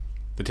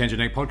The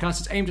Tangent Egg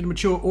podcast is aimed at a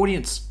mature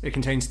audience. It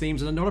contains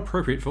themes that are not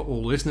appropriate for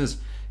all listeners.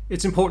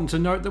 It's important to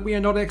note that we are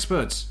not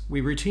experts.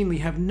 We routinely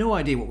have no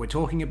idea what we're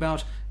talking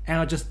about and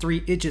are just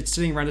three idiots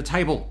sitting around a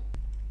table.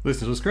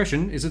 Listener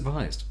discretion is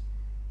advised.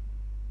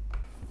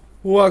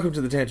 Welcome to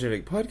the Tangent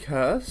Egg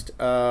podcast.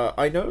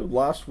 I know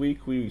last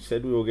week we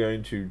said we were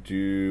going to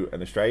do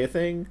an Australia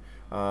thing.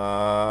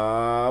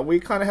 We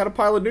kind of had a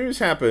pile of news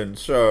happen,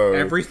 so...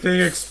 Everything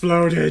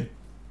exploded!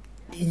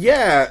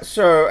 Yeah,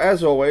 so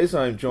as always,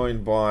 I'm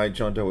joined by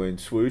John Doe and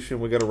Swoosh,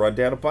 and we're going to run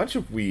down a bunch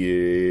of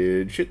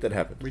weird shit that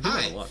happened. We did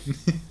that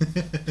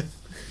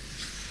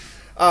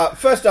a lot.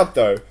 First up,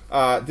 though,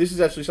 this is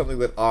actually something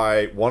that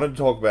I wanted to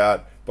talk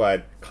about,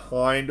 but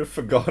kind of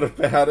forgot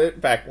about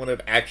it back when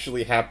it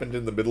actually happened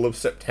in the middle of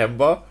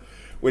September,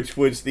 which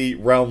was the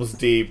Realms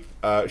Deep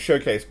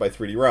showcase by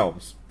 3D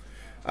Realms.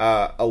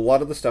 A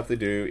lot of the stuff they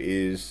do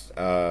is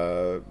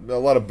a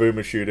lot of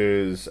boomer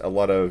shooters, a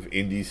lot of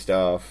indie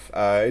stuff.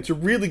 It's a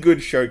really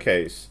good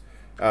showcase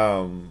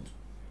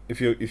if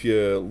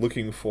you're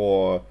looking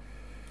for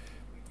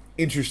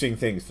interesting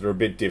things that are a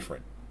bit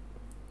different.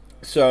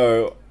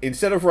 So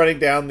instead of running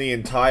down the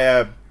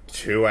entire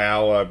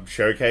 2-hour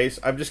showcase,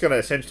 I'm just going to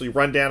essentially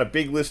run down a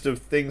big list of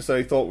things that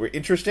I thought were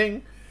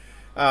interesting.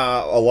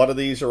 A lot of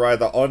these are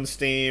either on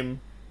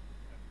Steam,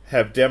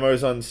 have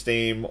demos on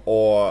Steam,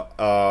 or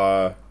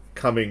are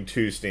coming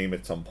to Steam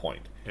at some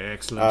point.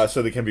 Excellent.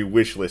 So they can be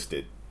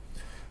wish-listed.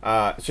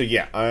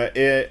 Anything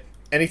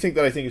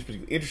that I think is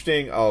particularly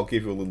interesting, I'll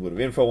give you a little bit of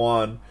info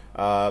on.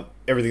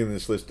 Everything in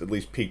this list at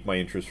least piqued my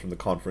interest from the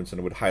conference,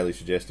 and I would highly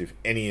suggest if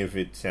any of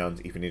it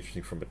sounds even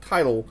interesting from a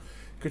title,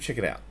 go check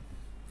it out.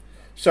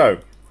 So,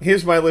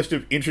 here's my list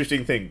of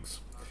interesting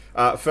things.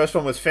 First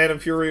one was Phantom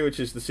Fury,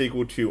 which is the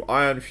sequel to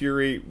Ion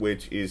Fury,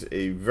 which is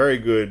a very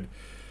good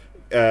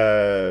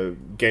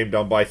game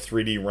done by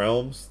 3D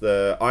Realms.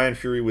 The Ion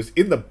Fury was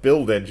in the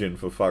Build engine,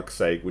 for fuck's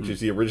sake, which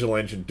is the original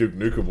engine Duke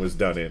Nukem was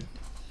done in.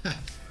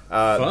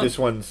 This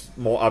one's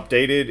more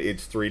updated,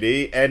 it's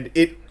 3D, and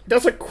it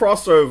does a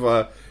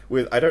crossover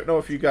with, I don't know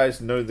if you guys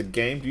know the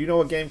game. Do you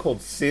know a game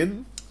called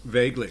Sin?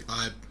 Vaguely.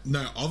 I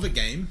know of a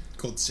game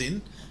called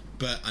Sin,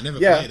 but I never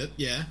played it,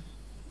 yeah.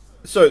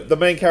 So the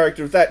main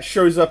character of that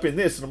shows up in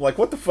this, and I'm like,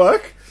 what the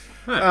fuck?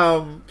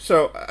 Huh.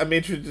 So I'm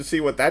interested to see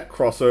what that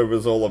crossover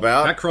is all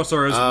about. That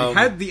crossover is we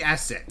had the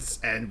assets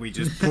and we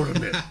just put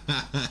them in.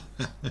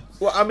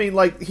 Well, I mean,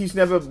 like, he's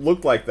never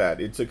looked like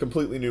that. It's a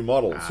completely new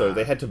model, so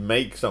they had to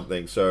make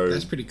something. So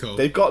that's pretty cool.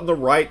 They've gotten the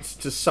rights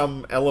to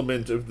some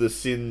element of the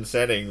Sin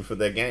setting for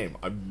their game.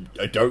 I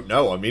don't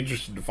know. I'm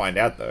interested to find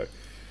out, though.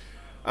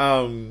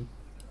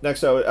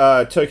 Next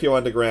up, Tokyo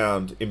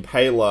Underground,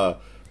 Impaler,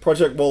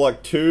 Project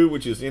Warlock 2,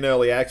 which is in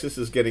early access,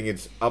 is getting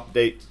its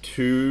update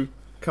 2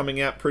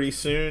 coming out pretty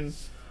soon.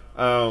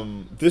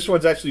 This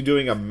one's actually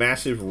doing a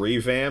massive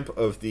revamp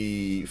of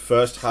the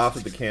first half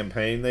of the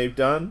campaign they've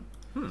done.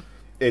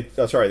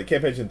 The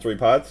campaign's in 3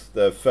 parts.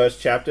 The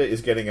first chapter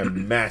is getting a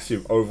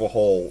massive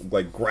overhaul,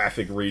 like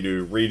graphic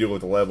redo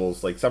of the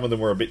levels. Like, some of them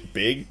were a bit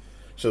big,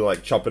 so they're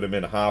like chopping them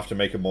in half to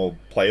make it more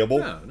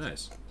playable. Oh,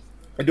 nice.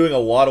 They're doing a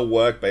lot of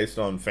work based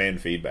on fan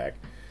feedback.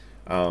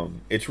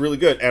 It's really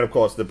good, and of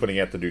course they're putting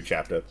out the new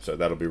chapter, so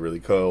that'll be really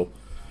cool.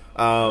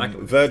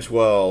 Verge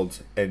World,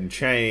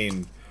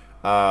 Enchain,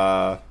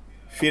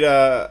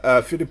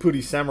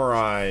 Fidapudi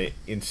Samurai,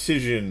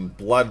 Incision,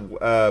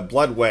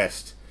 Blood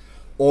West,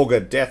 Augur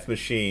Death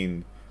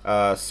Machine,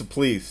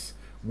 Supplice,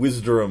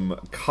 Wisdom,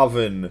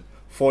 Coven,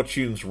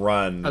 Fortune's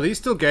Run. Are these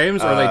still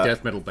games or are they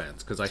death metal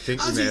bands? Because I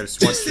think we may have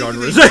switched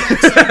genres.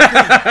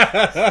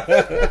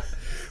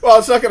 Well,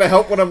 it's not going to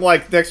help when I'm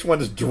like, next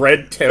one's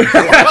Dread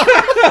Templar.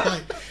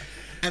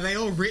 And they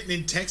all written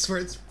in text where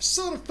it's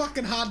sort of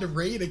fucking hard to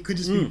read. It could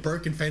just be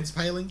broken fence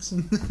palings.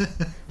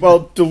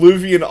 Well,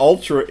 Diluvian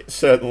Ultra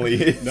certainly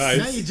is. Nice.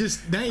 Now you're just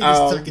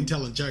fucking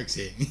telling jokes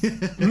here.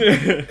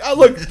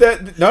 Look,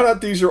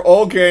 these are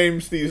all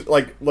games. These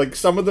like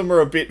some of them are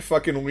a bit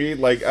fucking weird.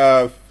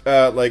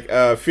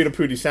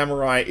 Fidapudi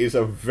Samurai is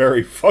a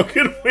very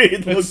fucking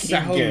weird looking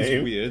sounds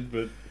game. Weird,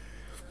 but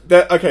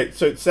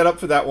So set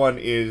up for that one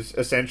is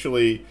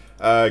essentially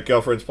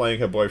girlfriend's playing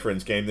her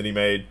boyfriend's game that he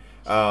made.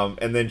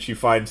 And then she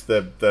finds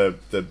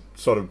the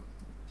sort of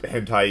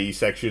hentai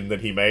section that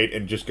he made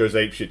and just goes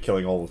apeshit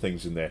killing all the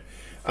things in there.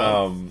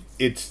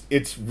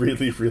 It's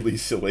really, really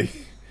silly.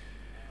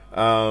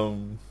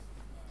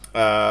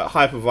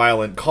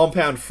 Hyper-violent.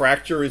 Compound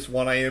Fracture is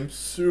one I am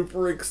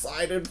super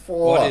excited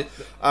for.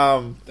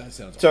 that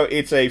sounds so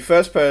it's a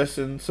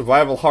first-person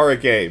survival horror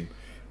game,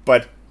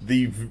 but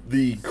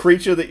the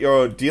creature that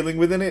you're dealing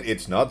with in it,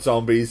 it's not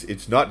zombies,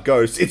 it's not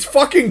ghosts, it's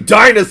fucking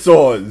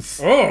dinosaurs!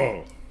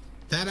 Oh!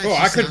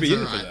 I could sounds be in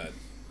alright. for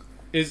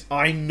that.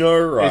 I know,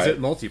 right? Is it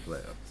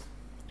multiplayer?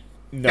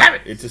 No,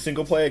 it's a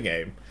single-player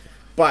game.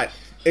 But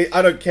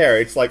I don't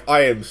care. It's like,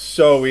 I am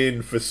so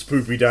in for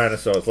spoopy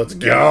dinosaurs. Let's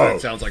go!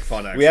 That sounds like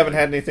fun, actually. We haven't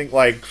had anything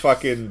like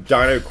fucking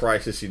Dino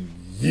Crisis in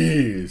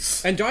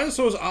years. And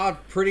dinosaurs are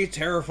pretty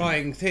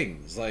terrifying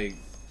things. Like,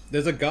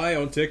 there's a guy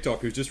on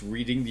TikTok who's just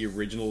reading the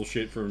original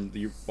shit from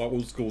the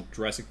old school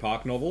Jurassic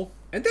Park novel.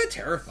 And they're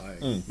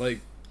terrifying.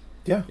 Like,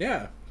 Yeah.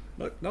 yeah.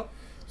 Look, no.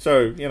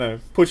 So,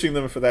 pushing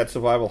them for that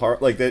survival horror.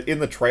 Like, in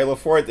the trailer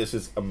for it, there's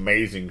this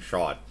amazing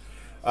shot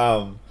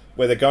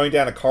where they're going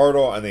down a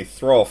corridor and they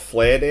throw a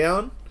flare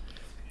down.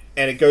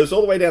 And it goes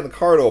all the way down the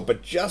corridor,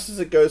 but just as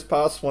it goes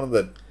past one of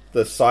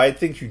the side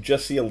things, you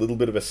just see a little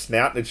bit of a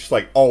snout, and it's just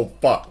like, oh,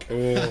 fuck.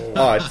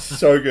 Oh, it's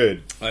so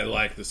good. I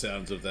like the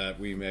sounds of that.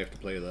 We may have to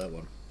play that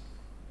one.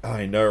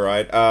 I know,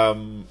 right?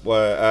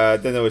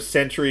 Then there was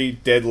Sentry,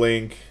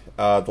 Deadlink,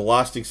 The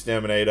Last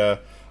Exterminator.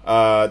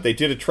 They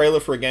did a trailer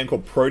for a game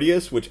called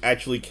Proteus, which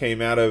actually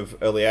came out of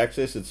Early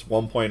Access. It's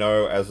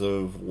 1.0 as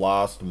of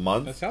last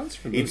month. That sounds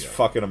familiar. It's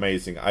fucking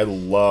amazing. I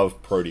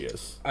love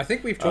Proteus. I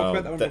think we've talked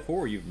about that one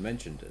before. You've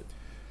mentioned it.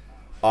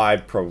 I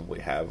probably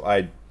have.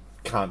 I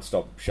can't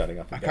stop shutting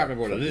up. I can't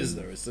remember what it is,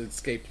 though. It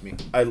escaped me.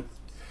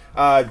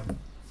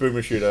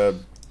 Boomer Shooter,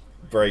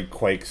 very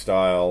Quake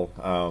style.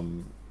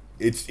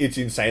 It's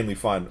insanely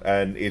fun,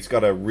 and it's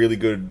got a really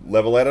good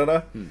level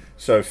editor.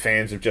 So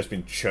fans have just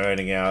been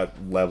churning out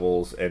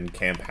levels and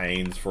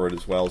campaigns for it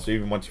as well. So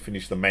even once you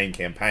finish the main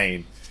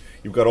campaign,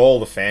 you've got all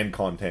the fan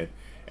content.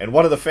 And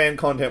one of the fan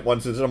content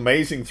ones is an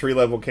amazing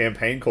 3-level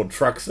campaign called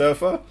Truck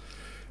Surfer,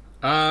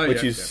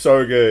 which is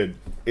so good.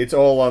 It's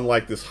all on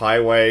like this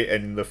highway,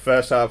 and the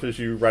first half is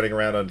you running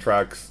around on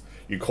trucks.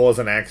 You cause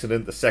an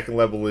accident. The second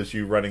level is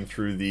you running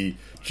through the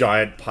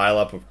giant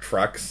pileup of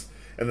trucks.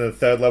 And then the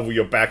third level,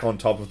 you're back on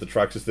top of the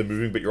trucks as they're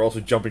moving, but you're also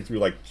jumping through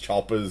like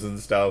choppers and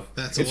stuff.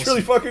 That's It's awesome.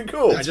 really fucking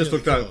cool. I just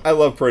looked up. I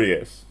love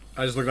Proteus.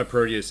 I just looked up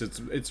Proteus.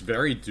 It's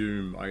very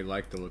Doom. I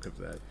like the look of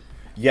that.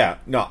 Yeah,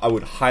 no, I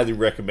would highly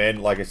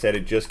recommend. Like I said,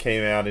 it just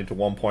came out into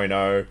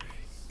 1.0.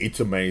 It's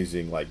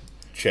amazing. Like,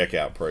 check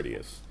out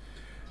Proteus.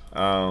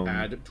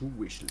 Add to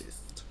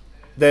wishlist.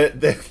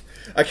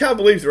 I can't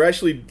believe they're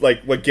actually,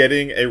 like, we're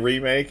getting a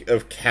remake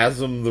of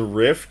Chasm the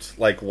Rift.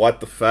 Like, what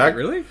the fuck?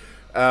 Really?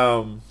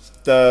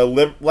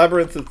 The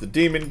Labyrinth of the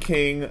Demon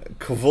King,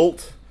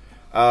 Cavult.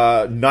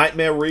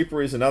 Nightmare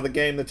Reaper is another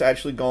game that's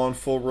actually gone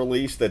full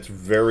release that's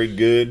very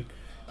good.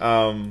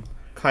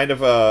 Kind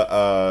of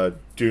a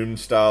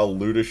Doom-style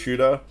looter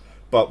shooter,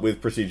 but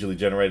with procedurally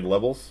generated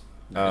levels.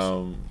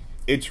 Nice.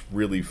 It's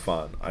really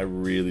fun. I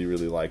really,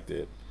 really liked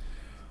it.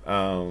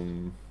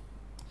 And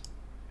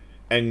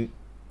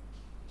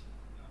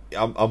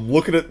I'm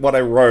looking at what I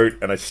wrote,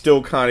 and I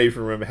still can't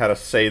even remember how to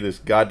say this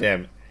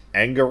goddamn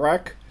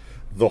Angarak,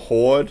 the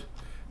Horde.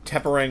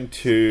 Teparang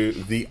 2,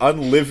 The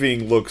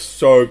Unliving looks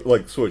so...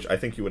 Like, Switch, I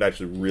think you would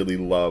actually really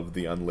love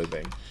The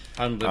Unliving.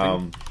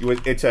 Unliving?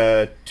 It's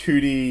a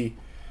 2D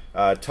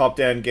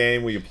top-down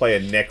game where you play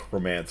a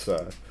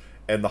necromancer.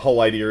 And the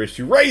whole idea is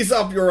to raise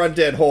up your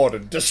undead horde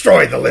and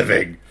destroy the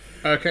living!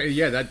 Okay,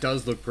 yeah, that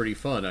does look pretty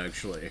fun,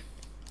 actually.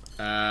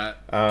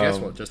 Guess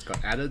what? Just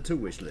got added to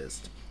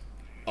wishlist.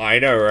 I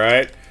know,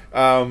 right?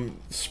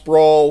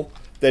 Sprawl,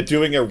 they're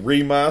doing a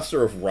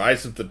remaster of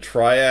Rise of the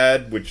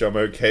Triad, which I'm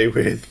okay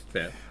with.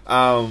 Fair.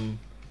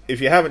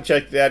 If you haven't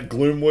checked it out,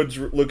 Gloomwood's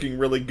looking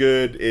really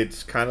good.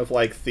 It's kind of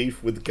like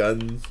Thief with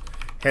Guns.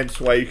 Hence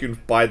why you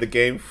can buy the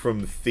game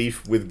from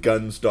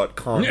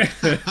thiefwithguns.com.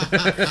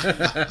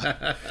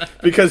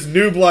 Because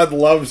New Blood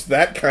loves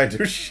that kind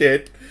of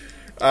shit.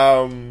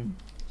 Because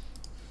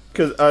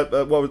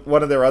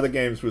one of their other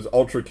games was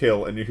Ultra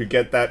Kill, and you could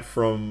get that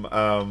from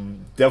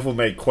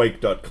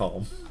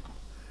devilmayquake.com.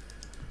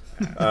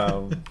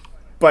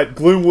 But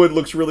Gloomwood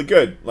looks really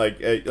good. Like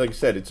I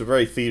said, it's a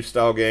very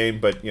Thief-style game,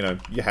 but,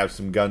 you have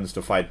some guns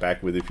to fight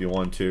back with if you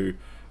want to.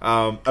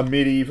 A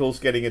Medieval's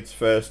getting its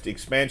first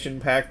expansion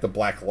pack, the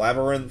Black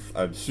Labyrinth.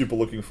 I'm super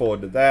looking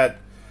forward to that.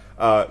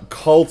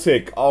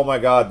 Cultic, oh my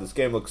god, this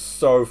game looks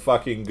so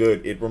fucking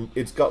good.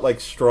 It's got, like,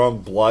 strong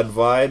blood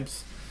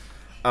vibes.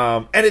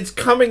 And it's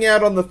coming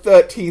out on the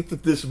 13th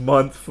of this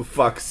month, for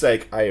fuck's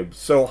sake. I am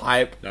so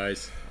hyped.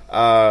 Nice.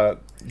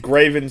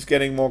 Graven's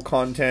getting more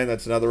content.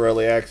 That's another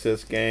early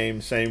access game.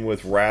 Same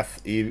with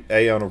Wrath,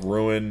 Aeon of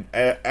Ruin.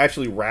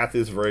 Actually, Wrath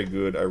is very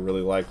good. I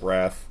really like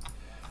Wrath.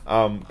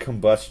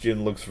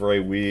 Combustion looks very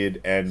weird,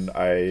 and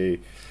I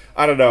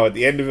don't know. At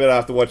the end of it,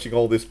 after watching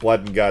all this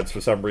blood and guts, for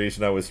some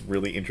reason I was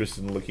really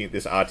interested in looking at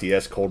this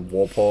RTS called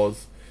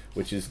Warpaws,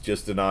 which is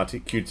just an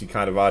cutesy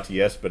kind of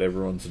RTS, but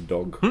everyone's a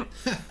dog.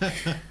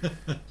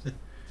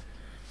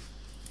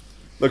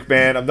 Look,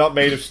 man, I'm not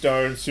made of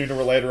stone. Sooner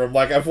or later, I'm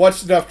like, I've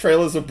watched enough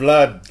trailers of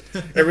blood.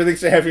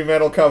 Everything's a heavy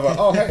metal cover.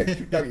 Oh,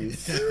 hey,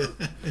 doggies.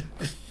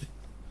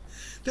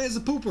 There's a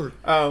pooper.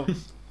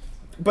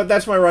 But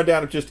that's my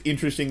rundown of just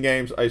interesting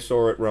games I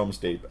saw at Realms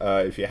Deep.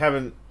 If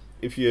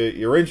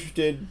you're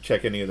interested,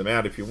 check any of them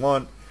out if you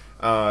want.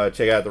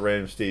 Check out the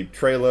Realms Deep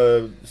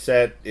trailer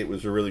set. It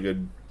was a really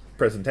good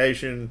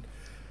presentation.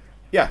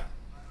 Yeah.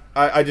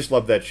 I just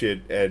love that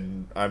shit,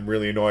 and I'm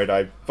really annoyed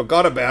I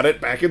forgot about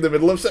it back in the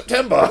middle of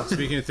September.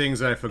 Speaking of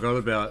things I forgot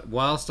about,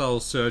 whilst I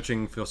was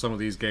searching for some of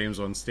these games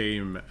on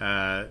Steam,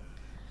 I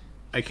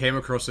came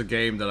across a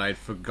game that I'd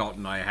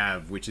forgotten I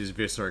have, which is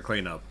Viscera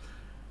Cleanup.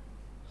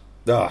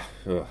 That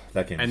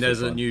game. And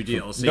there's a new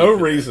DLC. No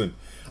for reason.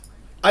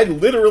 I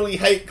literally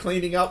hate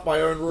cleaning up my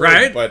own room,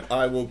 Right. but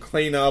I will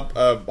clean up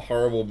a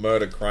horrible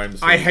murder crime scene.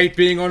 I hate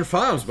being on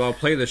farms, but I'll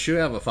play the shit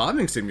out of a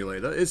farming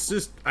simulator. It's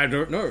just, I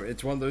don't know.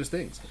 It's one of those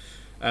things.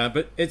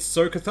 But it's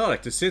so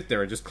cathartic to sit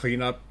there and just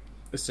clean up,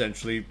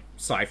 essentially,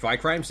 sci-fi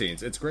crime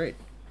scenes. It's great.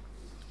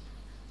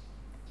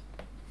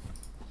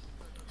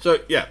 So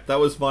yeah, that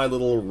was my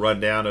little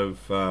rundown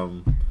of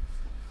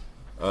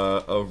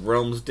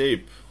Realms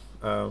Deep.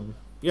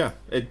 Yeah,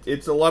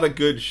 it's a lot of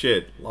good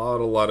shit. A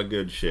lot of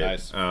good shit.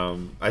 Nice.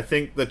 I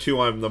think the two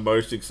I'm the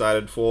most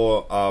excited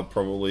for are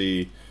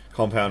probably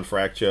Compound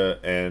Fracture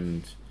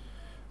and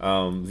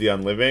The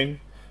Unliving.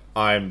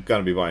 I'm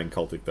gonna be buying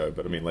Cultic though,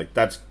 but I mean, like,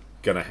 that's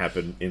gonna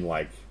happen in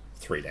like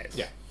 3 days.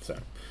 Yeah. So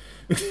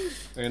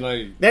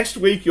And next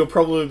week you'll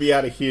probably be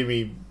able to hear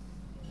me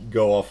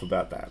go off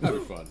about that. that'd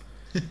be fun.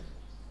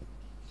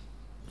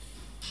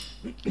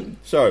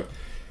 So,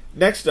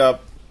 next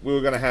up, we were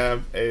going to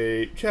have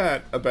a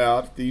chat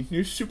about the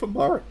new Super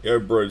Mario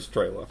Bros.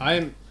 Trailer. I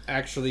am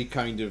actually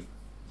kind of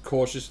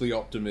cautiously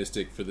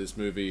optimistic for this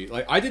movie.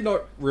 Like, I did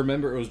not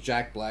remember it was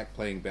Jack Black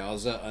playing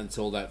Bowser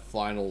until that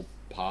final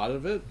part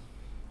of it,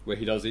 where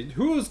he does it,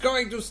 "Who's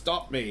going to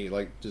stop me?"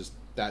 Like, just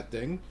that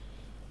thing.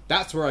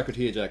 That's where I could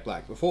hear Jack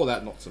Black. Before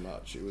that, not so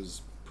much. It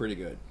was pretty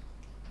good.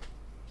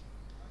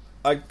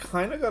 I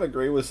kind of got to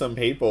agree with some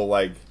people,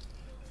 like,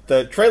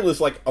 the trailer's,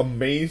 like,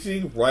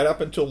 amazing right up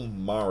until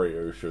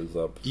Mario shows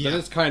up. Then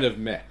it's kind of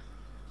meh.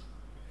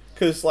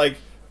 Because, like,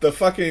 the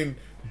fucking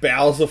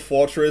Bowser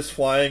Fortress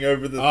flying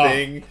over the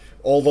thing,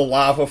 all the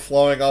lava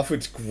flowing off,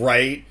 it's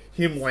great.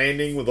 Him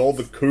landing with all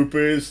the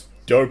Koopas,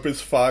 dope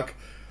as fuck.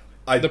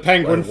 The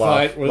penguin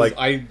fight was... like,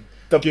 I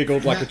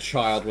giggled like a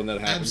child when that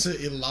happened.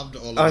 Absolutely loved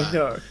all of I that.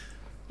 know.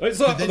 It's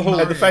But not then the whole...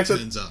 Mario the fact that-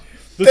 turns up.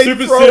 The They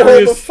super throw all the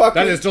serious... fucking-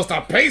 That is just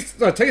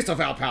a taste of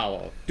our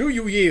power. Do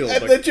you yield?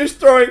 And Like, they're just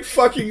throwing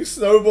fucking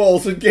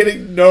snowballs and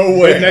getting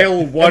nowhere. they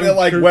nail one And they're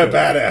like, Koopa. we're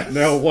badass.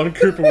 Nail one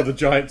Koopa with a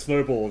giant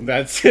snowball, and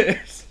that's it.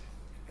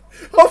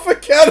 Off a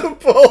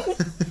cannonball!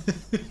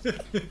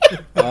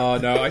 Oh,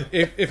 no.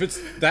 If it's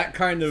that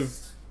kind of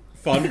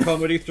fun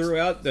comedy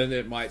throughout, then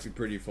it might be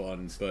pretty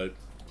fun, but...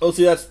 Oh,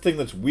 see, that's the thing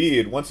that's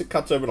weird. Once it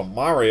cuts over to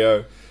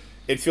Mario,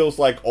 it feels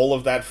like all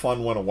of that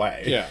fun went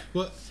away. Yeah.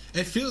 Well,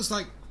 it feels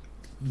like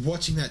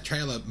watching that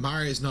trailer,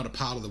 Mario's not a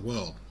part of the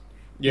world.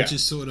 Yeah. Which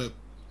is sort of...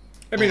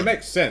 I mean, it odd.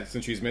 makes sense,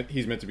 since he's meant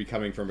to be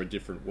coming from a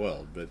different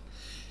world, but...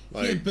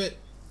 Like, Yeah, but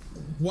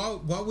why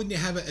wouldn't you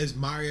have it as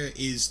Mario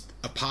is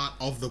a part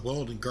of the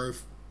world and go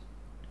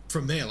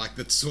from there? Like,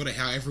 that's sort of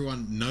how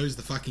everyone knows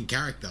the fucking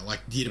character.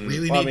 Like, do you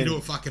really Well, I need to mean- do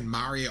a fucking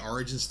Mario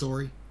origin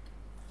story?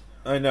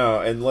 I know,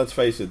 and let's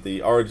face it,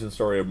 the origin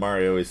story of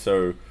Mario is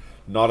so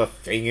not a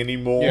thing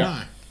anymore. Yeah.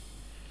 No.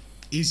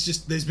 He's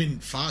just... There's been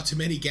far too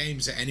many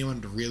games for anyone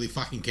to really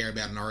fucking care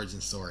about an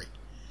origin story.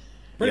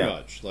 pretty Yeah.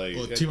 much. Like,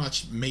 Or too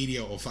much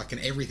media or fucking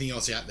everything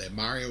else out there.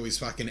 Mario is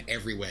fucking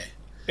everywhere.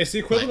 it's the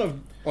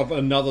equivalent of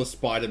another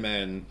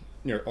Spider-Man,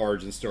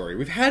 origin story.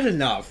 We've had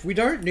enough. We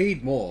don't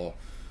need more.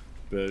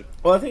 But...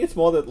 Well, I think it's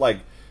more that, like,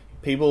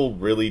 people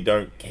really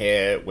don't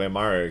care where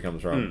Mario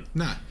comes from.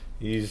 No.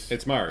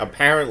 It's Mario.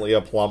 Apparently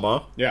a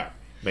plumber, Yeah.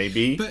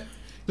 maybe.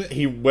 But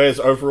He wears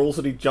overalls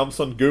and he jumps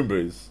on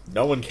Goombas.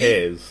 No one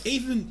cares.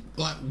 even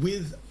like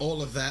with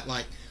all of that,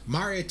 like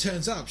Mario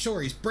turns up,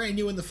 sure, he's brand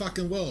new in the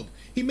fucking world.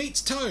 He meets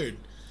Toad.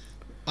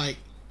 Like,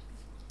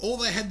 all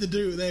they had to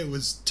do there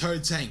was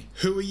Toad saying,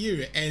 "Who are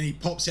you?" And he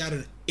pops out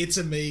and "It's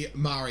a me,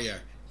 Mario,"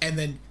 and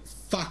then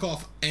fuck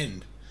off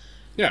end.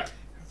 Yeah.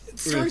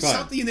 Throw Really fun.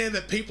 something in there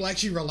that people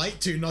actually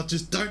relate to, not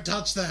just "Don't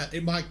touch that.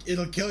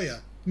 It'll kill you."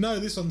 No,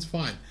 this one's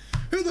fine.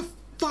 Who the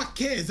fuck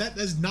cares? That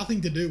has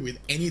nothing to do with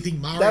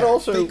anything Mario. That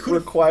also They could've-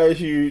 requires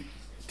you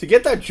to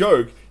get that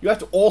joke. You have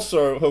to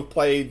also have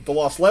played the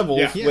Lost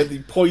Levels Yeah. where the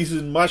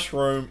poison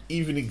mushroom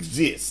even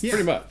exists. Yeah.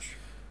 Pretty much.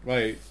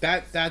 Like,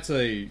 that's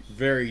a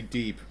very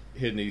deep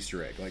hidden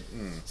Easter egg. Like,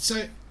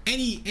 So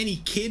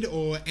any kid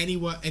or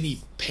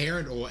any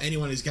parent or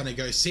anyone who's going to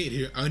go see it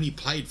who only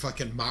played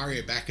fucking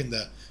Mario back in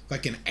the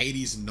fucking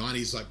 80s and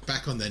 90s, like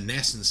back on the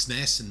NES and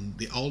SNES and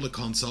the older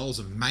consoles,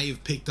 and may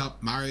have picked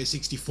up Mario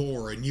 64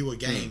 or a newer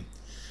game.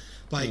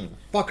 Like,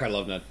 fuck, I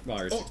love that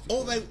Mario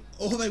 64.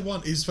 all they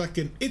want is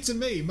fucking "It's a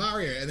me,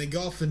 Mario," and then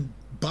go off and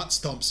butt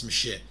stomp some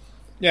shit.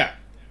 Yeah.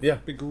 Yeah.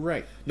 Be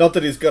great. Not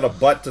that he's got a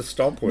butt to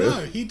stomp with.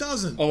 No, he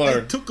doesn't.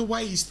 Although- They took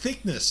away his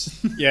thickness.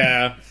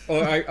 Yeah.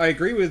 Well, I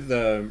agree with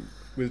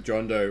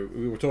John Doe.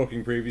 We were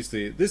talking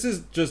previously. This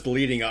is just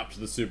leading up to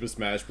the Super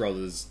Smash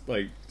Brothers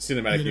like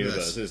cinematic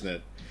universe, isn't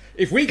it?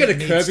 If we get a It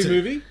needs Kirby to.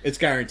 movie, it's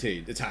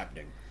guaranteed. It's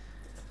happening.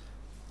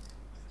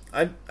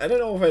 I don't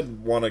know if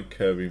I'd want a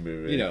Kirby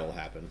movie. You know it'll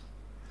happen.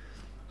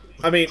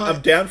 I mean,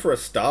 I'm down for a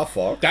Star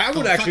Fox. That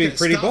would Oh, actually fuck be it,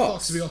 pretty Star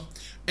boss. Fox would be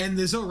and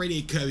there's already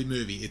a Kirby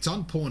movie. It's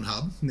on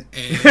Pornhub. And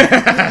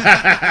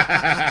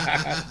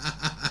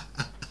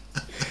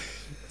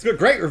It's got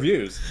great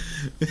reviews.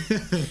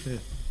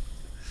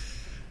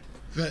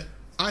 but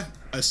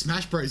a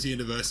Smash Bros.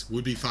 Universe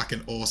would be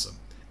fucking awesome.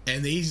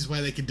 And the easiest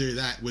way they could do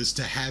that was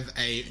to have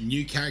a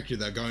new character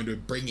they're going to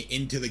bring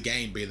into the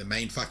game be the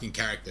main fucking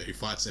character who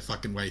fights their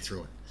fucking way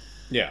through it.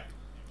 Yeah.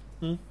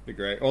 Be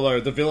great. Although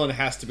the villain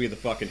has to be the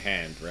fucking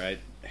hand, right?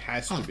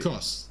 Has to Of be.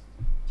 course.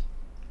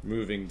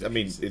 Moving the I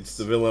mean, pieces. it's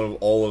the villain of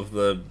all of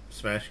the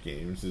Smash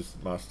games is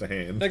Master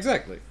Hand.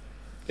 Exactly.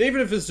 Even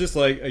if it's just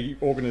like a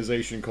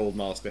organization called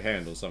Master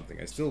Hand or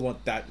something, I still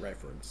want that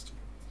referenced.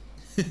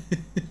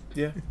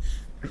 Yeah.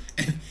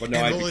 But no,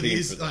 And I'd all be it keen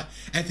is, for that. like,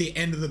 at the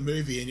end of the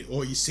movie, and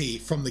all you see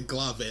from the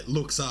glove, it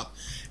looks up,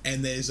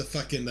 and there's a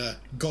fucking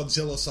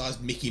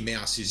Godzilla-sized Mickey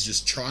Mouse who's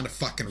just trying to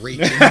fucking reach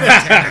in.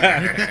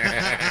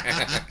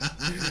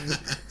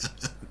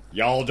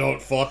 Y'all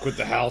don't fuck with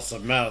the House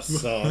of Mouse,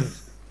 son.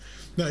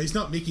 No, he's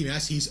not Mickey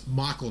Mouse. He's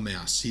Michael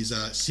Mouse. He's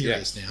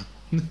serious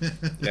now.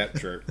 Yeah,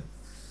 true.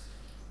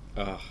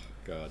 Oh,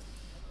 God.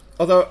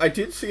 Although I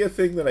did see a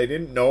thing that I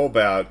didn't know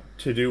about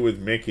to do with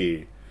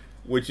Mickey,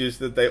 which is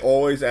that they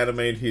always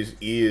animate his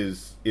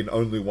ears in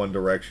only one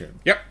direction,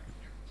 Yep.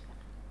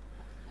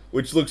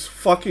 which looks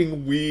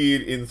fucking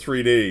weird in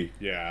 3D.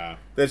 Yeah.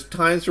 There's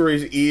times where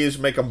his ears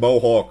make a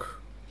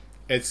mohawk.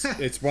 It's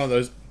one of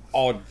those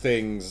odd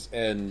things,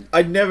 and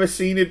I'd never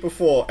seen it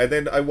before, and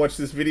then I watched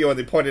this video and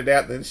they pointed it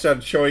out and then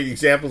started showing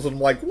examples, and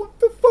I'm like, what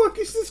the fuck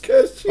is this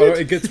cursed shit? oh,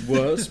 it gets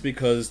worse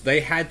because they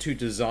had to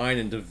design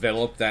and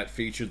develop that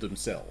feature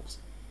themselves.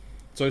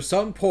 So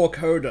some poor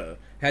coder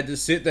had to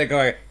sit there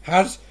going,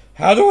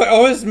 how do I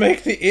always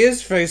make the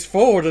ears face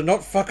forward and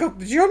not fuck up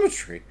the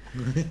geometry?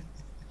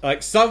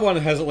 Like, someone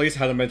has at least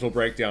had a mental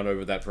breakdown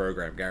over that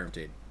program,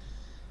 guaranteed.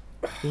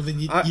 Well, then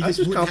you I just just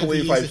wouldn't can't have the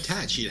believe ears I've-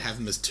 attached. You'd have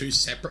them as two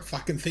separate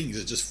fucking things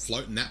that just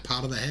float in that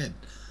part of the head.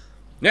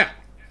 Yeah,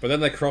 but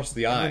then they cross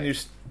the And eye.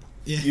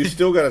 you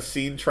still got to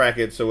scene track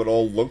it so it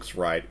all looks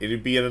right.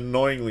 It'd be an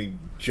annoyingly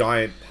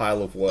giant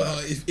pile of work.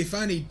 Oh, if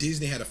only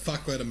Disney had a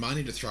fuckload of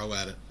money to throw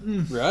at it.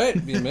 Right?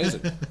 It'd be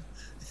amazing.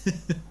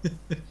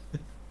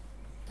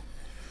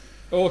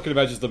 Oh, I can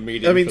imagine the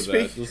meeting I mean, for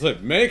that. It's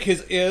like, make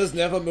his ears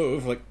never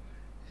move. Like,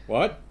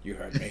 what? You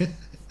heard me.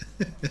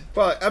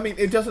 But, I mean,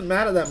 it doesn't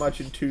matter that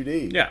much in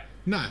 2D. Yeah.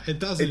 No, it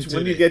doesn't. It's do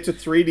when you that. get to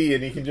 3D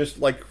and he can just,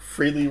 like,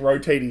 freely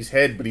rotate his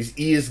head, but his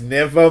ears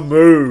never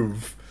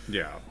move.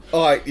 Yeah.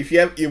 Alright, if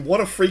you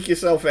want to freak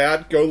yourself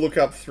out, go look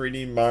up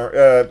 3D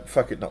Mario...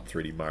 fuck it, not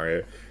 3D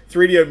Mario.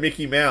 3D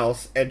Mickey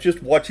Mouse, and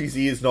just watch his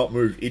ears not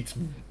move. It's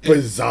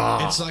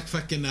bizarre. It's like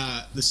fucking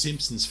The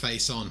Simpsons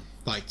face on,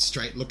 like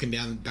straight looking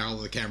down the barrel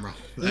of the camera.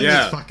 That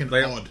Yeah, is fucking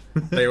they- odd.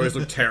 They always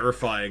look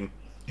terrifying.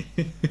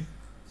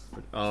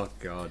 Oh,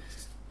 God.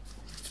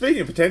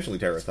 Speaking of potentially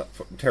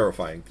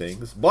terrifying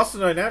things,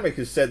 Boston Dynamic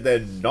has said they're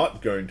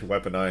not going to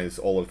weaponize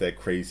all of their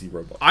crazy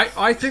robots.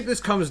 I think this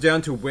comes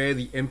down to where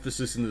the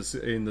emphasis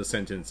in the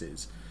sentence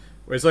is.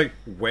 Where it's like,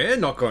 we're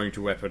not going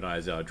to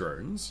weaponize our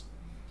drones.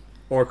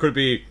 Or it could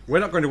be, we're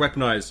not going to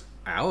weaponize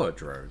our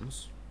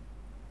drones.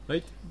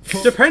 Like,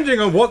 depending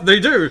on what they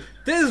do,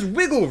 there's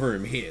wiggle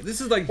room here. This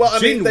is like Well, I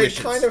gin mean, they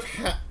wishes. kind of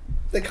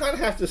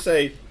have to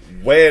say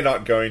we're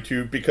not going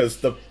to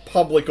because the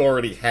public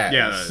already has.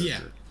 Yeah, no, Yeah.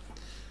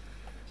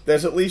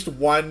 There's at least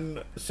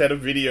one set of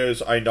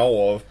videos I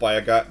know of by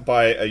a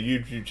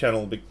YouTube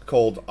channel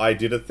called I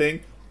Did a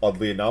Thing.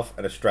 Oddly enough,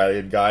 an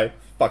Australian guy,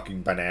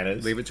 fucking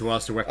bananas. Leave it to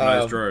us to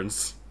weaponize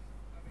drones.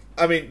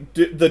 I mean,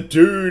 the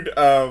dude,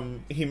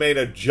 he made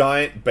a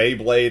giant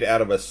Beyblade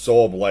out of a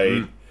saw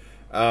blade.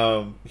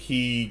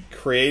 He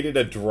created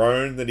a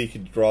drone that he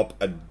could drop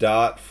a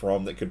dart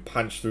from that could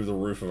punch through the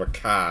roof of a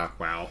car.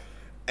 Wow.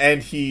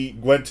 And he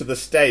went to the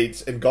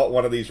States and got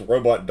one of these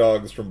robot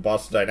dogs from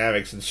Boston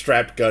Dynamics and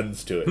strapped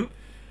guns to it.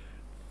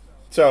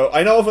 So,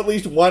 I know of at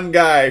least one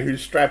guy who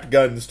strapped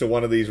guns to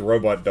one of these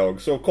robot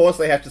dogs. So, of course,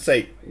 they have to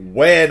say,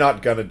 we're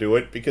not going to do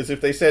it, because if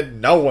they said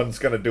no one's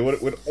going to do it,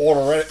 it would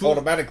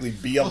automatically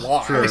be a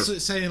lie. Basically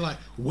saying like,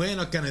 we're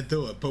not going to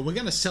do it, but we're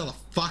going to sell a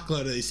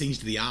fuckload of these things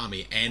to the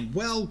army, and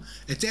well,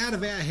 it's out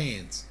of our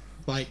hands.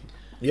 Like,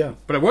 Yeah.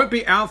 But it won't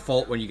be our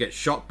fault when you get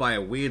shot by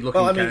a weird-looking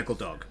Well, I mean- mechanical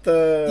dog.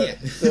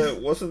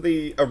 Wasn't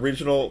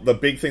the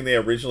big thing they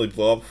originally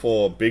blew up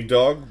for Big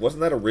Dog,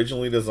 wasn't that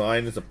originally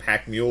designed as a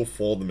pack mule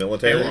for the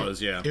military? It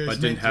was, yeah. It was But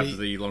didn't meant to have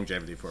be- the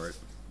longevity for it.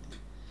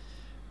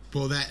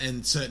 for that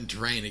and certain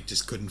terrain, it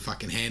just couldn't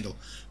fucking handle.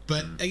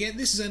 But again,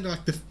 this is only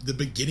like the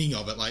beginning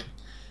of it. Like,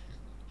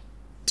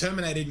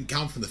 Terminator didn't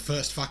come from the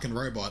first fucking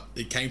robot.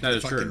 It came from That the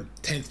is fucking true.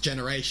 10th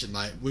generation.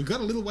 Like, we've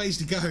got a little ways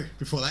to go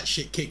before that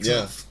shit kicks Yeah.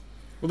 off.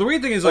 Well, the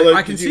weird thing is, like, Although,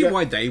 I can did you see get-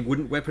 why they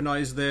wouldn't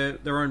weaponize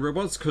their own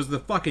robots, because the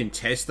fucking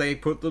test they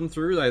put them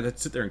through, they'd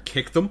sit there and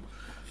kick them.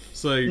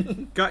 So,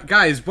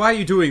 guys, why are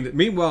you doing that?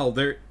 Meanwhile,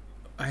 they're...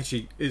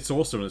 Actually, it's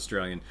also an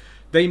Australian.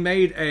 They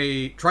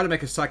try to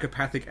make a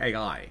psychopathic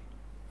AI.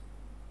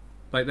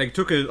 Like, they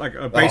took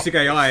a basic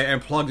AI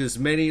and plugged as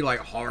many, like,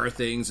 horror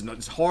things and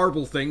just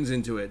horrible things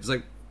into it. It's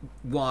like,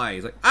 why?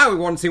 It's like, we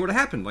want to see what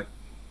happened. Like,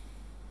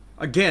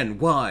 again,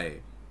 why?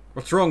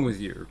 What's wrong with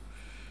you?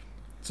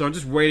 So I'm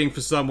just waiting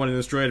for someone in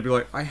Australia to be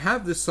like, I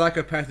have this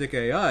psychopathic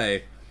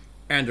AI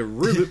and a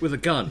robot with a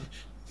gun.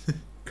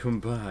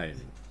 Combine.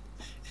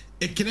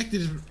 it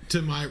connected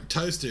to my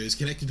toaster, is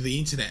connected to the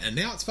internet, and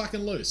now it's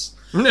fucking loose.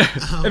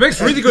 It makes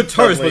really good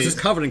toast, but it's just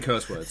covered in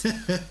curse words.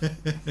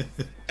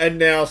 And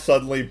now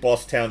suddenly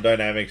Boss Town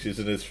Dynamics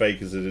isn't as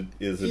fake as it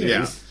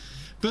Yeah. is.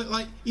 But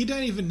like, you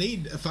don't even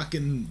need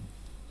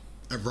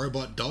a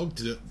robot dog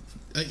to do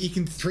it. You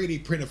can 3D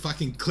print a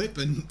fucking clip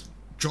and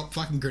drop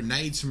fucking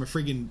grenades from a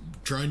friggin'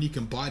 drone you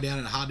can buy down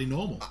at Hardy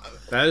Normal.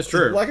 That is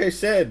true. Like I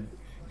said,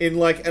 in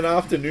like an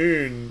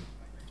afternoon,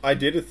 I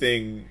did a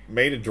thing,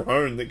 made a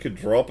drone that could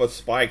drop a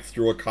spike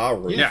through a car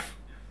roof. Yeah.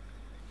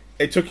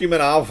 It took him an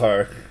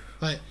Arvo.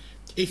 Like,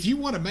 if you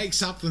want to make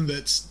something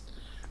that's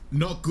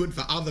not good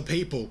for other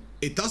people,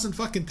 it doesn't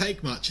fucking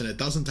take much, and it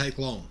doesn't take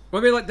long.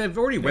 Well, I mean, like, they've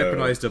already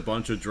weaponized a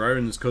bunch of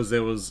drones, because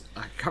there was...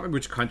 I can't remember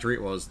which country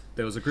it was.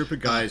 There was a group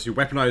of guys who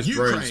weaponized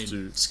Ukraine. drones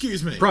to...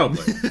 Excuse me.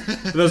 Probably.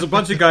 But there was a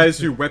bunch of guys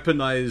who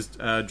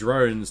weaponized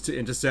drones to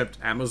intercept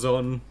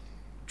Amazon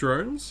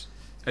drones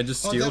and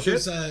just steal that shit.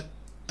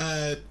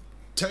 was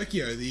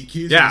Tokyo. The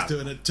accuser Yeah. was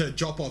doing it to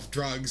drop off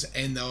drugs,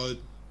 and they were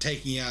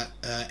taking out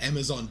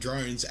Amazon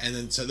drones, and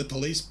then so the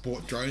police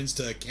bought drones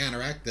to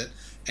counteract it,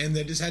 and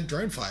they just had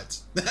drone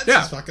fights. That's Yeah.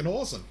 just fucking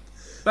awesome.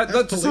 That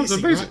That's sounds policing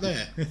amazing.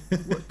 right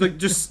there. Like,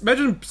 just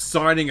imagine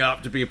signing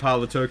up to be a part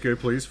of the Tokyo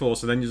Police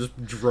Force, and then you're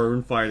just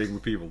drone fighting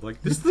with people.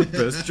 Like, this is the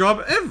best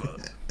job ever.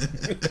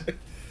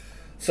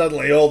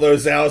 Suddenly all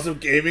those hours of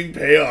gaming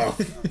pay off.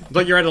 It's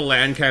like you're at a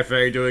LAN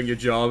cafe doing your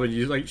job, and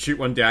you like shoot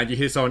one down. You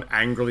hear someone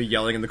angrily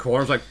yelling in the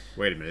corner. It's like,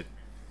 wait a minute.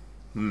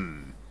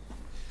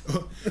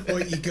 Or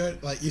you go,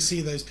 like, you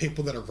see those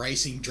people that are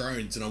racing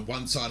drones, and on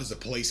one side is the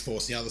police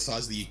force, and the other side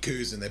is the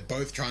Yakuza, and they're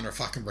both trying to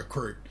fucking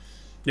recruit.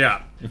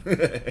 Yeah.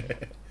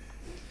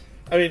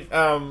 I mean,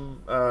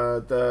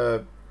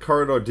 the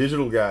Corridor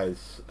Digital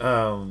guys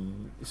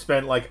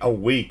spent like a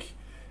week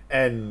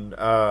and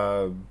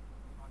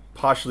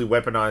partially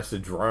weaponized a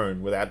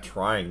drone without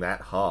trying that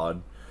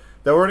hard.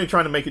 They were only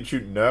trying to make it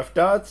shoot Nerf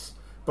darts,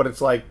 but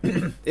it's like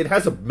it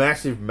has a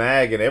massive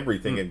mag and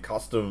everything and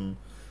custom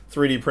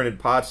 3D printed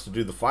parts to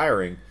do the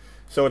firing.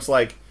 So it's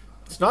like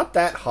it's not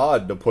that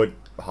hard to put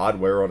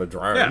hardware on a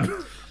drone. Yeah.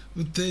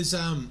 But there's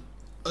I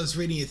was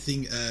reading a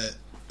thing,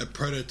 a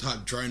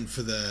prototype drone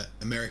for the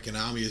American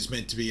Army is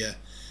meant to be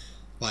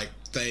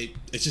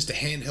it's just a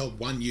handheld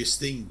one-use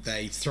thing.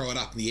 They throw it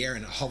up in the air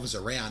and it hovers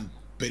around,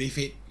 but if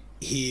it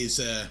hears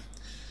a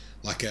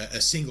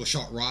single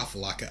shot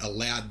rifle, like a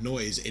loud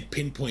noise, it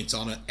pinpoints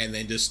on it and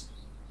then just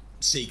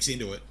seeks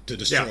into it to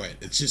destroy it.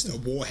 It's just a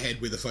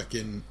warhead with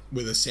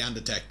a sound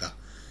detector.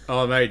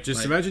 Oh, mate, just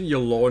Like- imagine you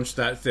launch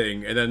that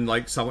thing, and then,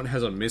 like, someone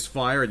has a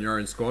misfire in your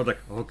own squad, like,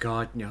 oh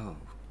god, no.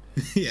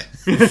 Yeah.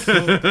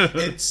 Well,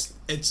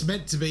 it's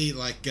meant to be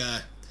like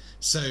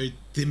so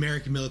the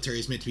American military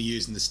is meant to be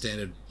using the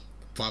standard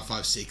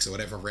 5.56 or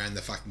whatever round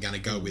they're fucking gonna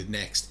go with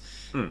next.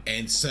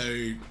 And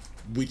so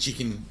which you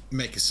can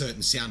make a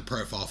certain sound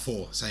profile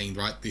for, saying,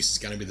 right, this is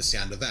going to be the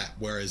sound of that,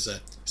 whereas a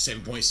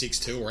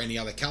 7.62 or any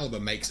other caliber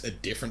makes a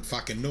different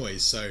fucking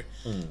noise. So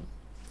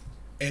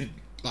and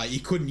like you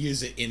couldn't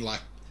use it in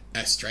like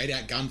a straight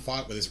out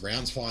gunfight where there's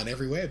rounds flying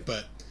everywhere,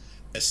 but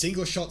a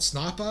single shot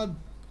sniper,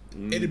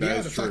 it'd be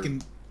able to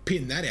fucking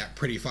pin that out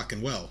pretty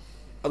fucking well.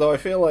 Although I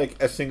feel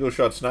like a single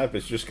shot sniper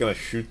is just going to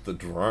shoot the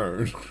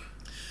drone.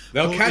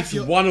 They'll Well, catch if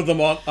you're- one of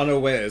them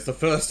unawares the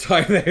first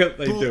time they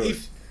Well, do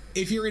it.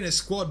 if you're in a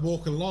squad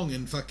walking along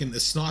and fucking a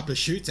sniper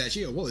shoots at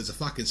you, well, there's a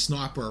fucking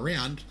sniper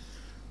around.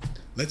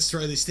 Let's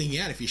throw this thing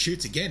out. If he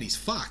shoots again, he's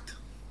fucked.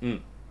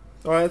 Alright,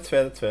 that's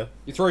fair, that's fair.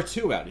 You throw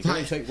two out, you can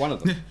only take one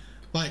of them.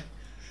 Like,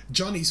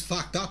 Johnny's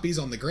fucked up. He's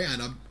on the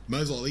ground. I might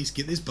as well at least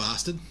get this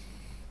bastard.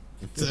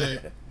 So,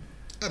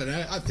 I don't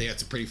know. I think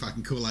that's a pretty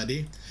fucking cool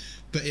idea.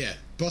 But yeah,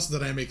 Boston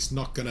Dynamics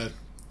not gonna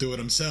do it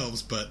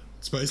themselves. But I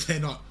suppose they're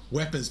not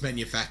weapons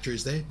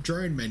manufacturers. They're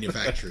drone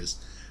manufacturers.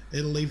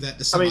 It'll leave that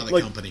to some other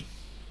like, company.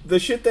 The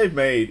shit they've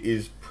made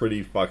is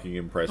pretty fucking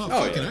impressive.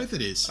 Oh, fucking oath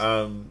it is.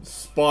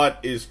 Spot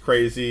is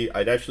crazy.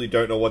 I actually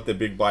don't know what the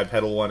big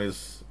bipedal one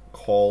is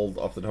called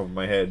off the top of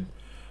my head.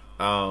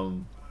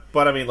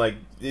 But I mean, like,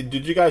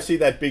 did you guys see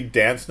that big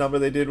dance number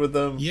they did with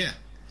them? Yeah.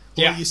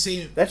 Yeah. Or you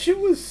see That shit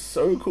was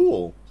so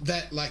cool.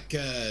 that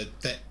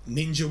that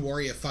Ninja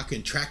Warrior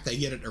fucking track they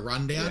get it to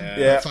run down.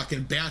 Yeah. It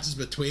fucking bounces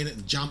between it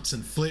and jumps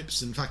and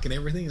flips and fucking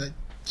everything. Like,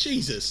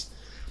 Jesus.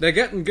 They're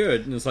getting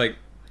good, and it's like,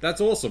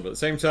 that's awesome, but at the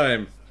same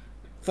time,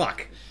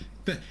 fuck.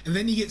 And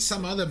then you get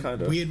some other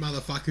Kinda. weird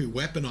motherfucker who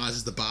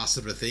weaponizes the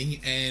bastard of a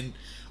thing, and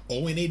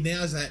all we need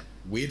now is that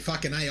weird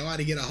fucking AI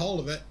to get a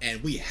hold of it,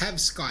 and we have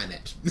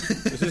Skynet.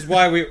 This is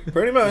why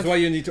Pretty much. This is why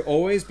you need to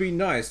always be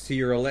nice to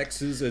your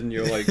Alexas and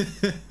your like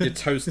your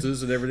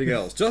toasters and everything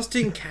else, just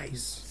in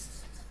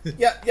case.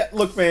 Yeah,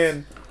 look,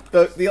 man.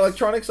 The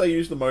electronics I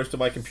use the most are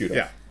my computer.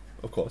 Yeah.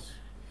 Of course.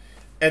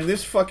 And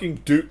this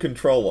fucking Duke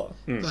controller.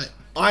 Like,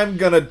 I'm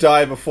gonna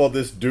die before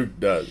this Duke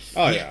does.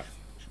 Oh Yeah. yeah.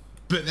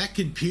 But that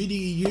computer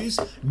you use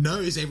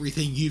knows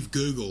everything you've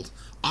Googled.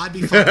 I'd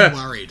be fucking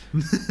worried.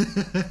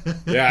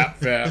 Yeah,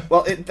 fair.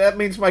 Well, that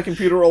means my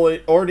computer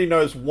already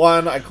knows,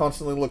 one, I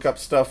constantly look up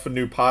stuff for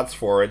new parts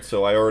for it,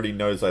 so I already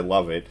knows I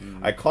love it.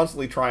 I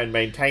constantly try and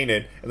maintain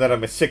it, and then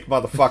I'm a sick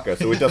motherfucker,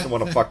 so it doesn't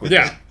want to fuck with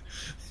Yeah.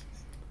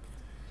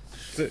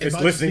 me.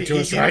 It's listening to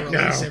us right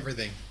now.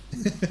 Everything.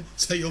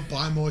 So you'll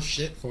buy more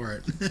shit for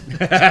it.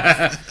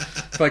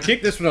 If I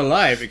keep this one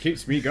alive, it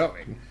keeps me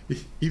going.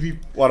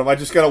 What, am I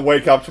just going to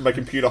wake up to my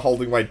computer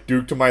holding my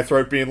Duke to my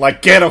throat being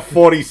like, get a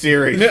 40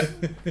 series?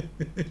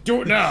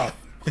 Do it now.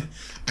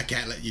 I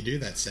can't let you do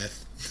that,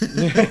 Seth.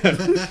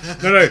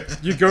 No,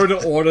 you go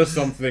to order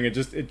something and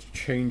it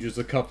changes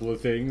a couple of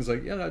things.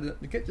 Like, yeah, no,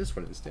 get this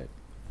one instead.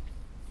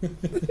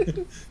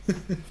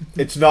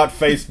 It's not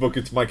Facebook,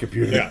 it's my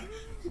computer. Yeah.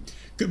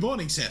 Good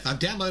morning, Seth. I've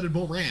downloaded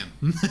more RAM.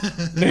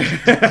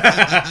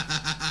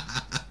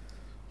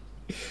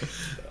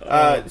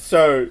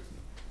 So,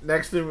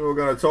 next thing we're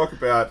going to talk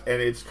about,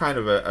 and it's kind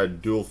of a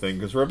dual thing,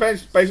 because we're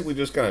basically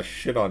just going to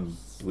shit on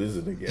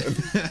Blizzard again.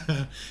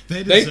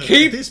 They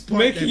keep at this point,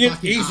 making they're it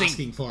fucking easy.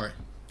 asking for it.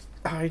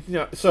 I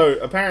know. So,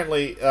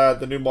 apparently,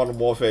 the new Modern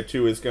Warfare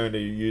 2 is going to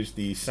use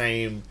the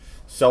same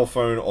cell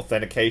phone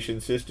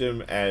authentication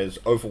system as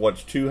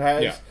Overwatch 2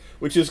 has, Yeah.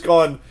 which has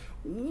gone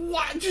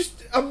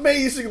just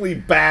amazingly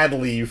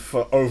badly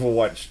for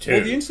Overwatch 2.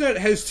 Well, the internet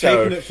has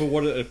taken it for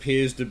what it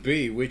appears to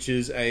be, which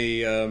is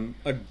a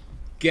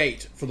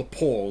gate for the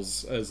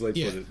pause, as they put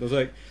it. They're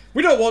like,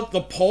 we don't want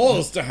the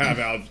pause to have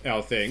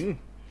our thing.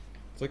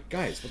 It's like,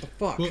 guys, what the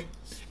fuck? Well,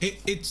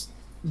 it's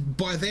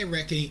by their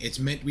reckoning, it's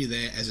meant to be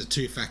there as a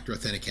two-factor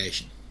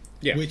authentication,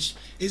 which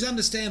is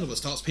understandable. It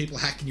stops people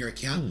hacking your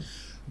account,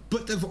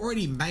 but they've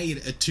already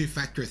made a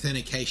two-factor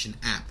authentication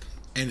app,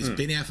 and it's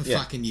been out for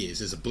fucking years.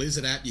 There's a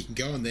Blizzard app. You can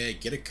go in there,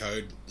 get a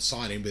code,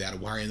 sign in without a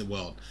worry in the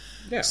world.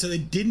 Yeah. So they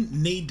didn't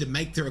need to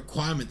make the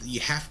requirement that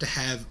you have to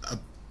have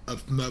a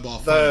mobile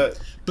phone.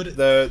 But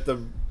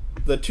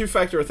the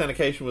two-factor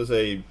authentication was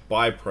a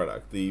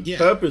byproduct. The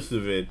purpose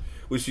of it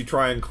was to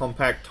try and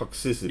compact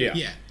toxicity.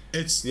 Yeah.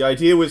 The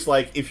idea was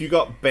like, if you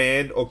got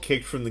banned or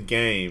kicked from the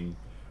game,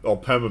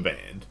 or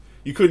permabanned,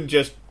 you couldn't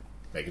just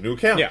make a new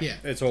account. Yeah.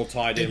 It's all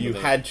tied in. You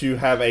had to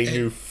have a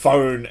new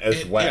phone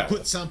as well. And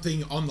put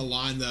something on the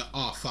line that,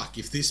 oh fuck,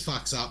 if this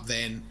fucks up,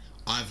 then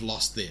I've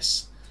lost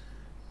this.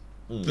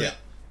 But,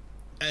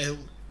 it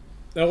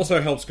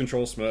also helps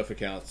control Smurf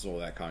accounts and all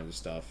that kind of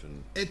stuff.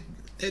 And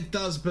it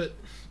does, but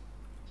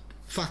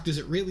fuck, does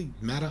it really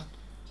matter?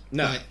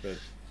 No.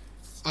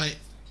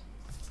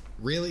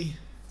 Really?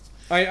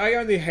 I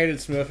only hated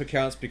Smurf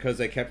accounts because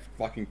they kept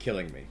fucking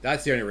killing me.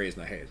 That's the only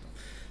reason I hated them.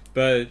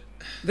 But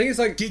the thing is,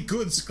 like, get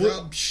good,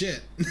 scrub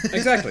shit.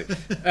 Exactly.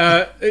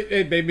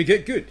 It made me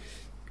get good.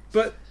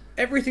 But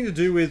everything to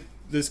do with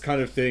this kind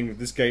of thing,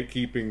 this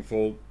gatekeeping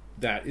for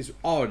that, is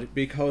odd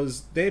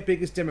because their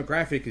biggest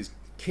demographic is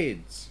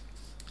kids.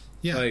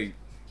 Yeah. Like,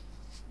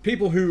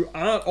 people who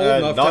aren't old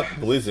enough not to...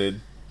 Blizzard.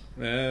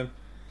 I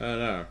don't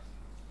know.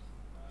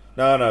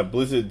 No,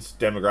 Blizzard's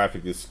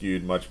demographic is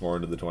skewed much more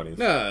into the 20s.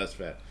 No, that's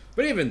fair.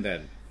 But even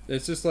then,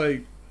 it's just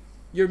like,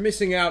 you're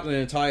missing out on an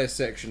entire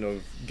section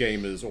of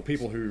gamers or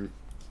people who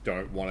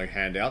don't want to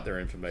hand out their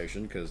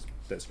information, because,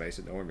 let's face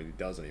it, no one really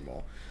does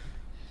anymore.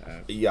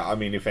 Yeah, I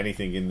mean, if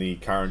anything, in the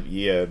current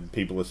year,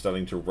 people are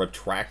starting to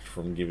retract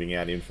from giving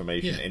out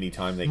information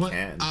anytime they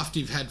can. After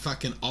you've had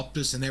fucking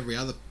Optus and every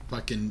other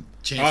fucking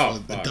chance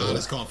the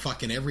data's gone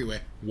fucking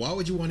everywhere, why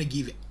would you want to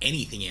give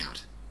anything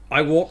out?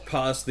 I walked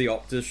past the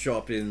Optus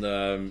shop in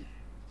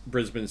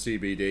Brisbane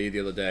CBD the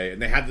other day,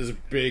 and they had this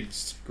big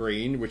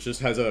screen which just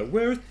has a,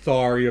 we're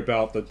sorry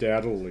about the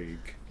data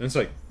leak. And it's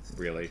like,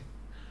 really?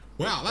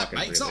 Wow, that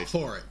makes up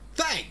for it.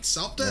 Thanks,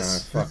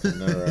 Optus! Fucking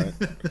no, right?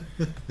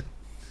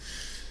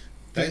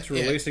 Thanks for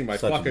releasing my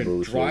Such fucking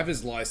bullshit.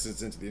 driver's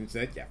license into the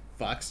internet, yeah,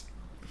 fucks.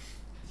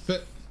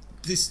 But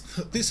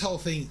this whole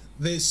thing,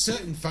 there's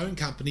certain phone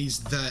companies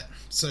that,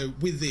 so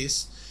with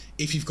this,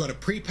 if you've got a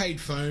prepaid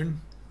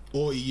phone,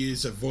 or you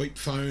use a VoIP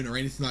phone or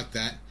anything like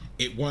that,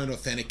 it won't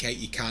authenticate,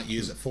 you can't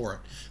use it for it.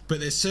 But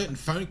there's certain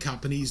phone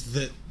companies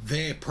that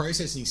their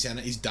processing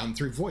center is done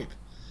through VoIP.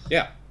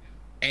 Yeah.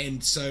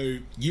 And so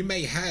you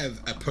may have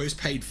a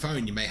postpaid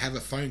phone, you may have a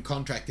phone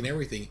contract and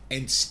everything,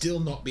 and still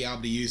not be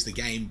able to use the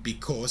game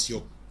because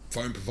your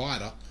phone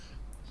provider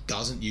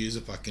doesn't use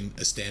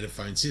a standard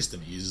phone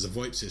system. It uses a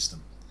VoIP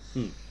system.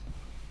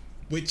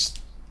 Which,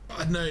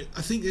 I don't know,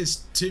 I think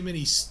there's too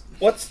many...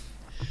 What's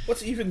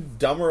even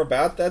dumber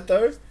about that,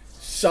 though?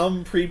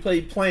 Some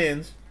prepaid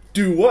plans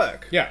do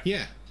work. Yeah.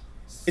 Yeah.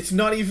 It's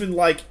not even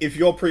like, if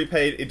you're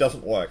prepaid, it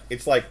doesn't work.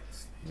 It's like,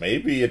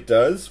 maybe it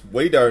does.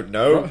 We don't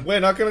know. We're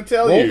not going to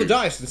tell you. Roll the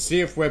dice and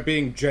see if we're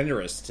being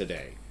generous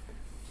today.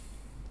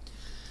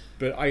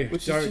 But I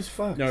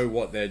don't know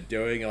what they're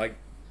doing. Like,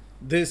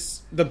 the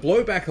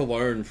blowback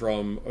alone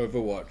from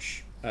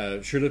Overwatch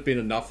should have been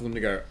enough for them to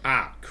go,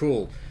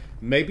 cool.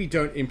 Maybe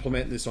don't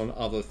implement this on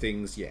other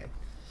things yet.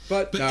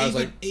 But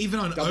no, even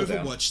on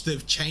Overwatch,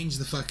 they've changed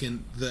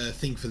the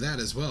thing for that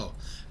as well.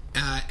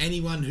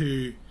 Anyone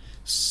who...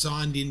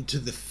 signed into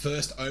the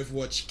first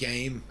Overwatch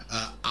game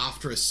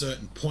after a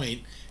certain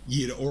point,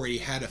 you'd already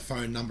had a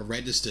phone number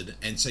registered,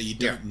 and so you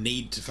don't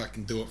need to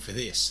fucking do it for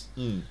this.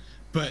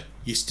 But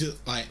you still,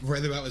 like,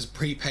 whether that was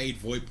prepaid,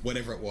 VoIP,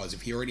 whatever it was,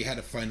 if you already had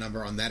a phone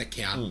number on that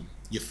account,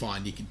 you're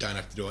fine. You don't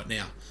have to do it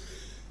now.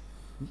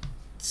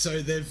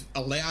 So they've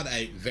allowed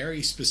a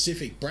very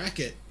specific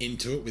bracket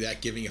into it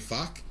without giving a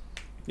fuck.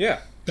 Yeah.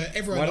 But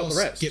everyone Why not the else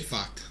rest? get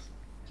fucked.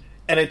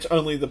 And it's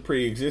only the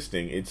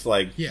pre-existing. It's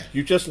like, Yeah.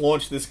 you just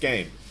launched this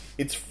game.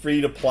 It's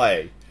free to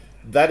play.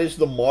 That is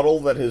the model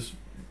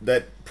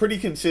that pretty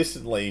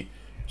consistently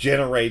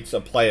generates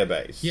a player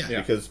base. Yeah.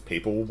 Because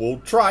people will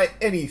try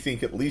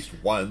anything at least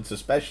once,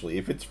 especially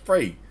if it's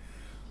free.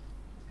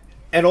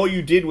 And all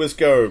you did was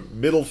go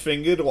middle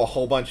finger to a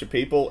whole bunch of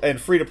people. And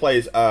free to play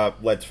is,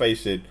 let's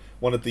face it,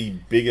 one of the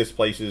biggest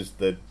places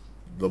that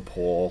the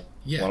poor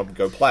want to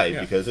go play,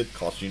 because it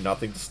costs you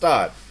nothing to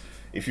start.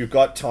 If you've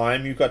got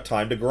time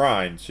to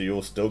grind, so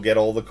you'll still get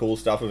all the cool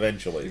stuff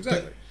eventually.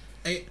 Exactly.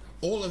 But,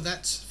 all of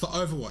that's for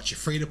Overwatch, a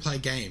free-to-play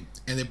game,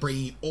 and they're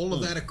bringing all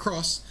of that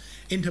across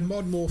into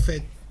Modern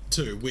Warfare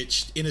 2,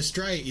 which in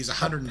Australia is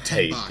 $110.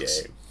 Paid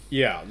game.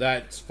 Yeah,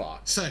 that's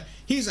fucked. So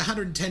here's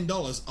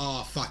 $110.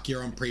 Oh fuck,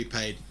 you're on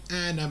prepaid,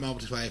 and no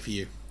multiplayer for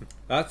you.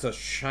 That's a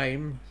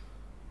shame.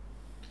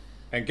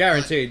 And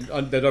guaranteed,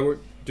 they don't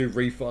do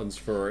refunds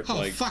for it. Oh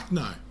like, fuck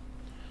no.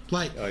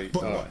 Like,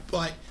 alright.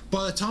 like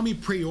by the time you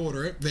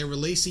pre-order it, they're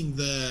releasing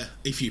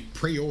if you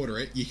pre-order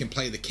it, you can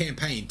play the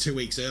campaign 2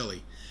 weeks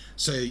early.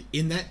 So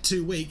in that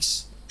 2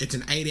 weeks, it's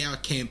an 8-hour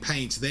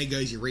campaign. So there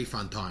goes your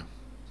refund time.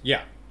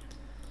 yeah.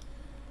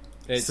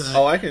 It's,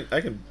 So- I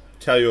can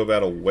tell you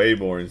about a way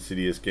more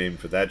insidious game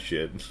for that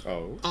shit.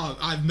 oh. Oh,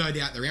 I've no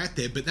doubt they're out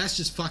there, but that's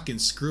just fucking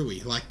screwy.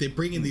 Like, they're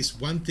bringing this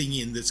one thing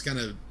in that's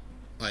gonna,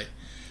 like,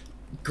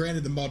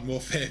 granted the Modern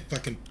Warfare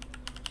fucking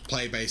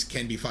play base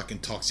can be fucking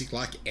toxic,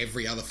 like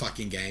every other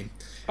fucking game.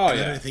 Oh, And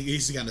I yeah. don't think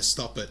this is gonna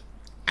stop it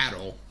at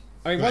all.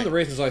 I mean, one of the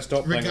reasons I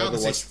stopped playing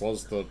Regardless, Overwatch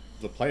was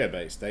the player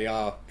base. They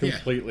are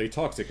completely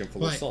toxic and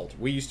full of Like- salt.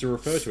 We used to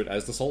refer to it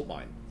as the salt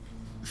mine.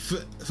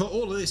 For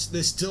all of this,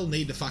 they still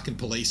need to fucking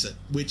police it,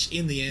 which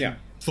in the end Yeah.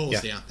 falls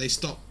Yeah. down. They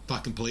stop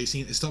fucking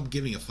policing it. They stop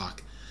giving a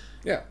fuck.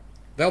 Yeah.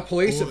 They'll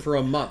police Or- it for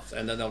a month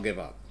and then they'll give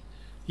up.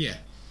 Yeah.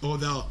 Or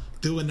they'll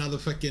do another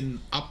fucking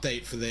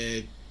update for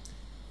their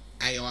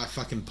AI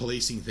fucking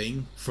policing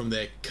thing from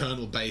their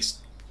kernel-based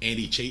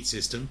anti-cheat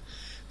system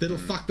that'll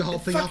fuck the whole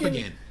thing up Fucking-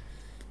 again.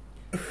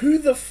 Who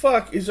the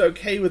fuck is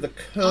okay with a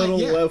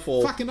kernel yeah,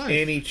 level fucking oath.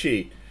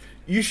 anti-cheat?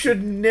 You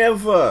should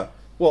never,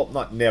 well,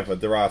 not never,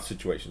 there are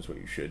situations where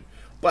you should,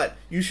 but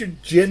you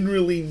should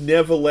generally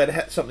never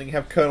let something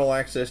have kernel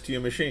access to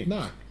your machine.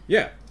 No.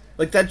 Yeah.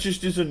 Like, that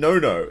just is a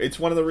no-no. It's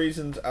one of the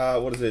reasons,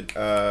 what is it,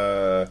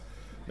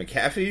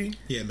 McAfee?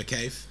 Yeah,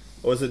 McCabe.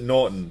 Or was it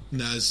Norton?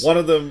 No, it's- One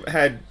of them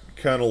had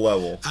kernel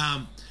level.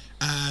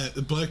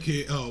 the bloke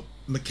who,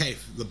 McCabe,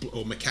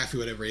 or McAfee,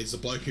 whatever it is, the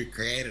bloke who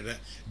created it,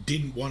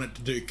 didn't want it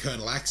to do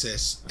kernel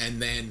access,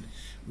 and then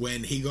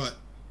when he got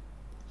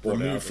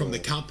removed out, from the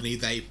or- company,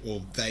 they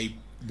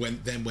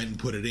went and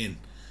put it in.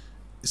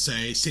 So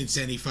since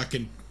then, he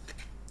fucking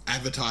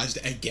advertised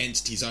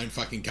against his own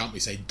fucking company,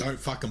 saying, "Don't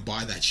fucking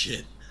buy that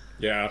shit."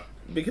 Yeah.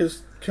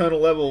 Because kernel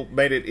level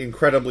made it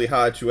incredibly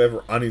hard to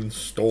ever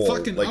uninstall.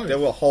 Fucking like, oath. there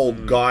were whole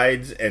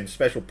guides and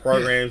special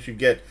programs you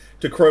get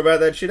to crowbar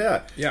that shit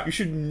out. Yeah. You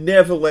should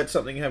never let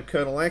something have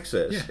kernel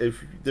access Yeah.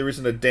 if there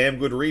isn't a damn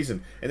good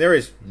reason. And there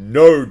is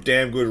no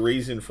damn good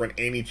reason for an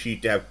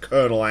anti-cheat to have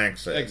kernel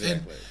access. Exactly.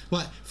 And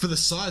like for the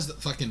size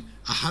that fucking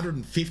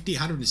 150,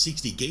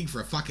 160 gig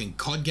for a fucking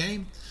COD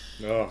game,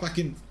 Oh.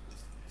 fucking,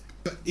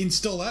 but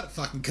install that at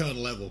fucking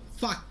kernel level.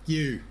 Fuck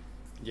you.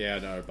 Yeah,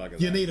 no, bugger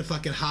You that. need a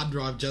fucking hard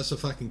drive just for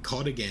fucking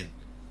COD again.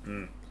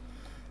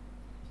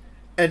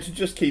 And to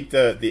just keep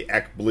the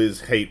Act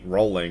Blizz hate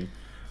rolling,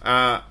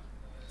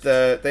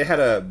 they had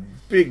a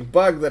big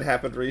bug that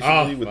happened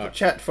recently with the fuck.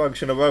 chat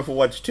function of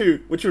Overwatch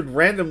 2, which would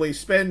randomly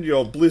spend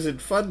your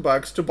Blizzard Fun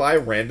Bucks to buy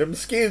random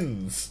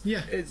skins.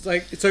 Yeah. It's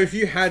like, so if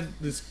you had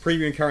this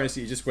premium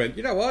currency, you just went,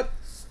 you know what?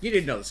 You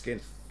need another skin.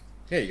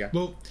 There you go.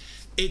 Well,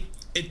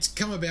 it's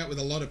come about with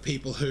a lot of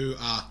people who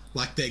are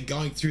like they're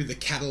going through the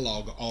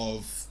catalog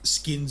of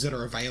skins that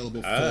are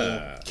available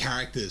for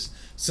characters.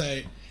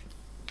 So,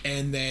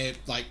 and they're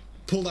like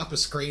pulled up a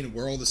screen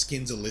where all the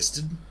skins are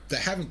listed. They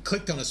haven't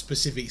clicked on a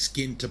specific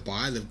skin to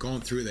buy. They've gone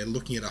through. They're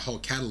looking at a whole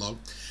catalog,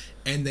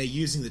 and they're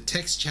using the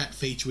text chat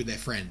feature with their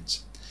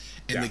friends.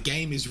 And the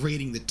game is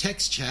reading the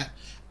text chat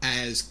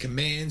as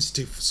commands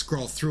to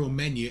scroll through a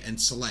menu and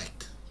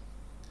select.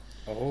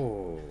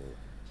 Oh.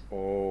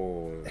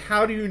 Oh.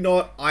 How do you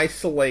not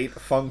isolate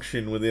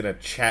function within a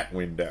chat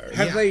window?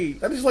 Have Yeah. they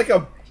That is like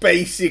a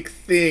basic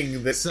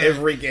thing that So-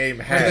 every game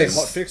have they has.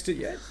 hotfixed it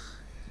yet?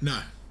 No,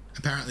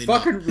 apparently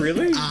not. Fucking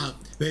really?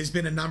 There's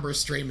been a number of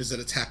streamers that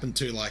it's happened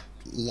to, like,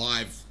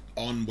 live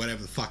on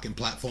whatever the fucking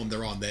platform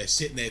they're on. They're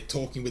sitting there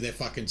talking with their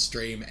fucking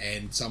stream,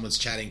 and someone's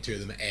chatting to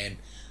them, and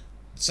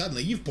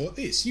suddenly, you've bought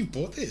this.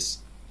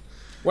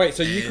 Wait,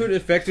 so you And- could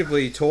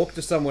effectively talk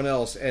to someone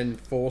else and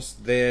force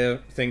their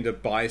thing to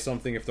buy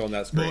something if they're on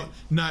that screen? Well,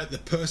 no, the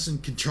person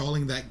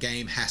controlling that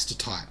game has to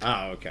type.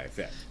 Ah, okay,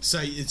 fair. So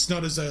it's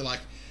not as though like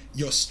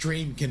your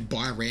stream can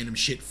buy random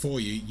shit for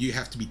you. You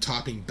have to be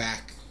typing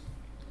back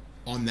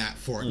on that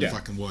for it to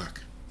fucking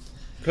work.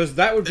 Because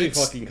that would be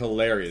It's- fucking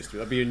hilarious.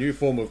 Dude. That'd be a new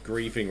form of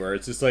griefing where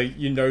it's just like,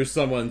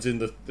 someone's in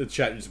the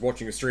chat just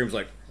watching a stream, it's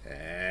like,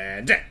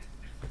 and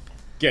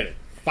get it.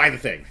 Buy the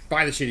thing.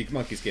 Buy the shitty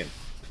monkey skin.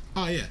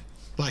 Oh yeah,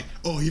 like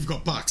you've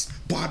got bucks.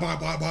 Buy.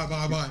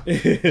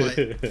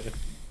 Like,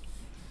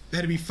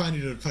 that'd be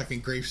funny to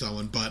fucking grief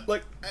someone, but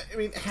Like, I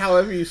mean,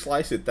 however you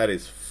slice it, that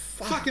is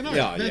fucking hell.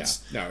 Yeah,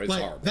 That's yeah. No, it's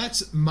like, horrible.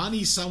 That's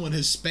money someone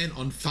has spent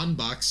on fun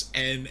bucks,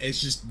 and it's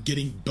just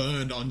getting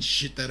burned on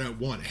shit they don't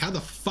want. How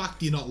the fuck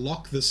do you not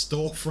lock the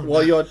store from?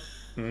 Well, that?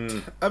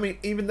 you're. I mean,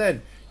 even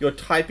then, you're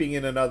typing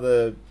in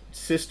another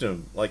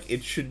system. Like,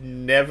 it should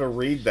never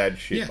read that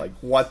shit. Yeah. Like,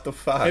 what the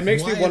fuck? It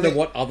makes Why me are wonder they-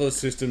 what other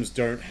systems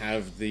don't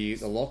have the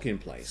lock in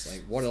place.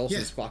 Like, what else Yeah.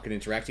 is fucking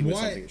interacting with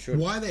something Why, it should?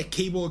 why are there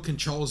keyboard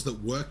controls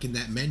that work in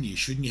that menu?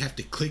 Shouldn't you have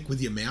to click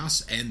with your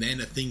mouse and then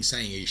a thing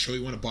saying, "Are you sure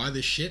you want to buy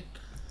this shit?"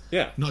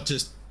 Yeah. Not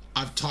just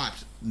I've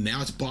typed,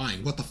 now it's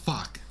buying. What the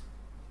fuck?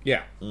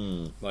 Yeah.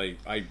 Like,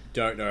 I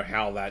don't know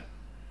how that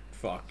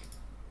fuck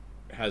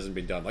hasn't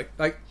been done. Like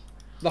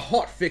the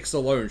hot fix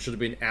alone should have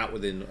been out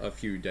within a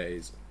few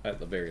days at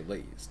the very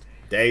least.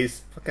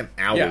 Days, fucking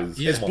Yeah, hours.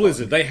 it's Come on.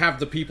 Blizzard. They have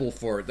the people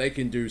for it. They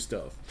can do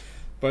stuff.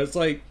 But it's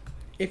like,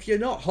 if you're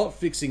not hot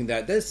fixing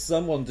that, there's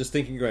someone just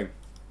thinking, going,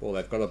 well,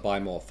 they've got to buy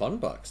more fun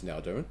bucks now,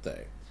 don't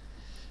they?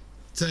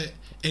 So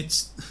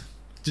it's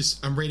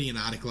just, I'm reading an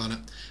article on it.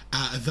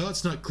 Though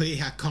it's not clear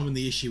how common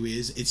the issue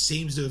is, it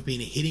seems to have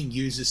been hitting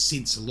users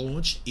since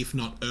launch, if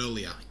not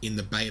earlier, in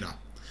the beta.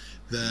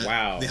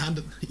 Wow.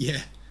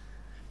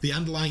 The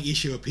underlying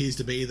issue appears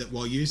to be that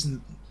while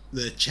using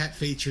the chat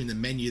feature in the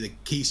menu, the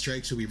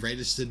keystrokes will be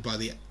registered by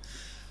the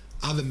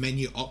other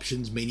menu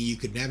options, meaning you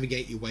could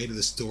navigate your way to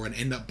the store and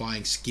end up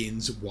buying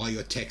skins while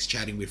you're text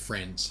chatting with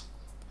friends.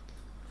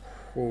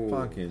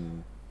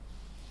 Fucking.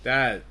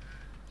 That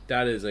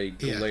is a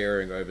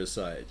glaring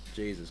oversight.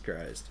 Jesus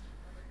Christ.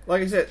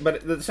 Like I said, but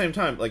at the same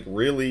time, like,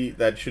 really,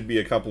 that should be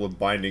a couple of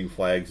binding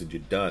flags and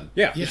you're done.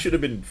 Yeah. It should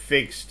have been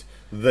fixed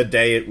the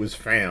day it was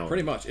found.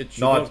 Pretty much. It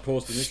should not Not have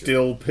caused an issue.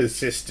 still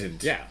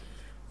persistent. Yeah.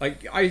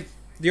 Like,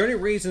 the only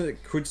reason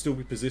it could still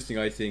be persisting,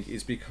 I think,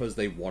 is because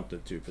they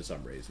wanted to for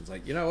some reason. It's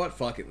like, you know what?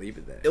 Fuck it, leave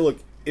it there. Look,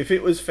 if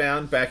it was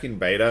found back in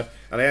beta,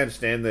 and I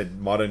understand that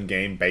modern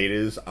game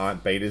betas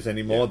aren't betas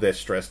anymore, they're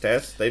stress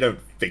tests. They don't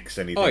fix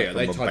anything Oh yeah, from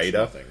they a touched beta.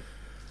 nothing.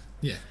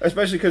 Yeah.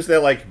 Especially because they're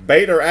like,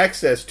 beta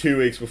access 2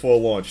 weeks before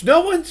launch.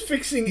 No one's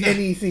fixing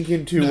anything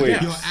in 2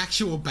 weeks. Your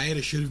actual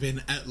beta should have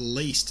been at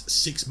least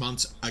 6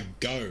 months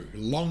ago,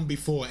 long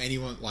before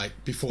anyone,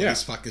 before Yeah.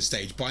 this fucking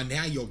stage. By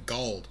now, you're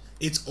gold.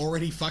 It's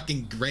already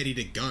fucking ready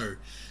to go.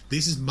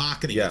 This is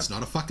marketing. Yeah. It's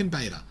not a fucking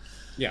beta.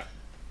 Yeah.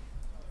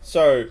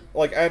 So,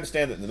 like, I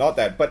understand that they're not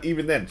that, but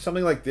even then,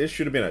 something like this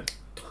should have been a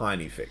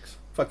tiny fix.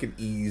 Fucking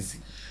easy.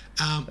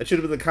 It should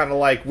have been the kind of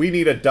like, we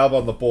need a dub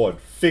on the board.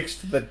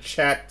 Fixed the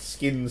chat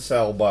skin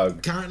cell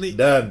bug. Currently,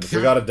 Done.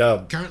 We got a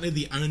dub. Currently,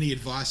 the only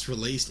advice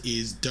released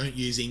is don't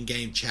use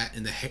in-game chat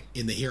in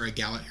the hero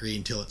gallery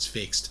until it's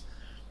fixed.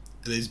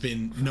 There's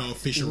been no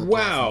official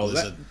reply from Wow,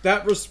 Blizzard.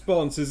 that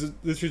response is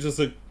literally just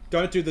like,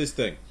 don't do this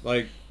thing.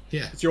 Like,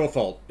 Yeah. it's your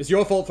fault. It's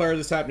your fault for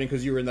this happening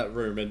because you were in that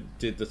room and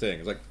did the thing.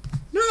 It's like,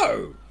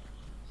 no!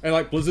 And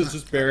like, Blizzard's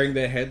just burying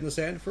their head in the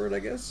sand for it, I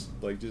guess.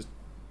 Like, just...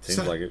 Seems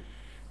So- like it.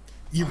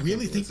 You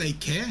really think they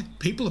care?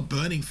 People are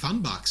burning fun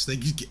bucks. They're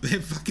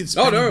fucking Oh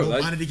spending no, more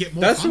money to get more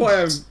that's fun why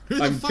bucks. Who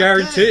the I'm fuck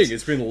guaranteeing cares?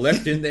 it's been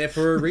left in there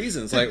for a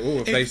reason. It's like,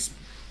 oh, if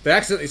they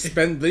accidentally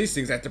spend these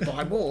things, they have to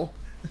buy more.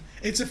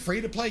 It's a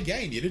free-to-play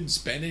game. You didn't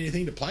spend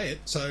anything to play it,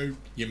 so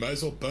you might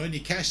as well burn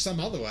your cash some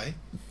other way.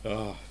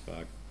 Oh,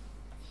 fuck.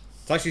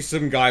 It's actually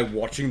some guy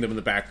watching them in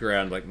the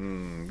background, like,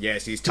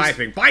 yes, he's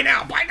typing, buy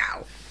now, buy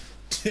now!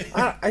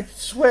 I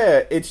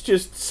swear, it's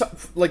just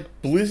like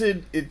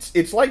Blizzard.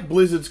 It's like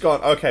Blizzard's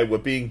gone. Okay, we're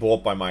being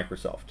bought by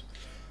Microsoft.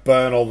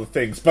 Burn all the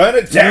things. Burn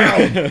it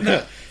down.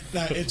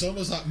 No, it's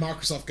almost like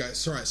Microsoft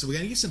goes, all right, so we're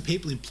going to get some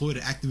people employed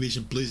at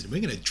Activision Blizzard.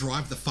 We're going to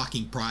drive the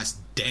fucking price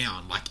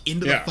down, like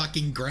into Yeah. the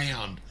fucking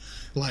ground.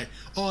 Like,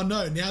 oh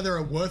no, now they're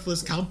a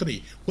worthless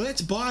company. Well,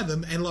 let's buy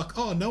them, and like,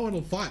 oh, no one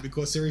will fight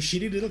because they're a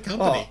shitty little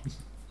company. Oh.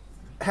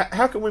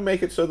 How can we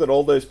make it so that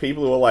all those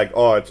people who are like,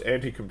 oh, it's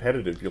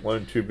anti-competitive, you'll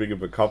own too big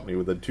of a company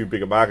with a too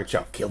big a market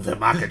share, kill their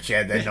market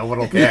share, then no one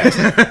will care.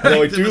 Although I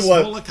Make them do a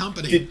love. smaller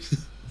company.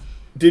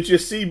 Did you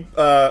see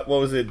what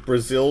was it?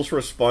 Brazil's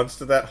response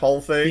to that whole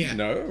thing? Yeah.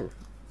 No.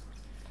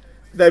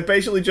 They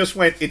basically just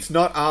went, "It's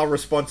not our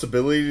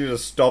responsibility to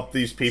stop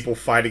these people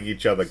fighting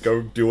each other.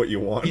 Go do what you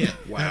want." Yeah.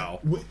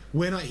 Wow.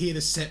 We're not here to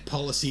set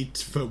policy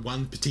for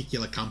one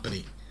particular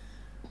company.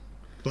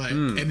 Like,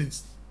 and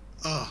it's,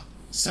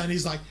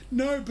 Sony's like,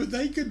 no, but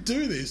they could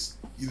do this.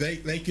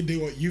 They could do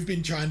what you've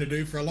been trying to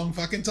do for a long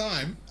fucking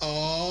time.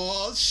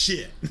 Oh,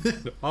 shit.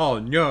 Oh,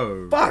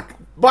 no. Fuck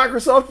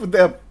Microsoft with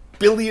their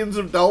billions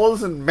of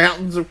dollars and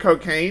mountains of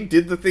cocaine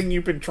did the thing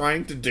you've been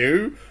trying to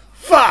do,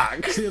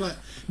 fuck. See, like,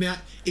 now,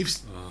 if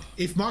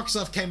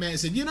Microsoft came out and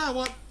said, you know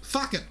what,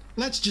 fuck it,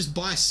 let's just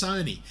buy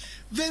Sony,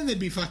 then there'd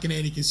be fucking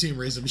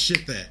anti-consumerism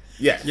shit there.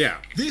 Yeah. Yeah.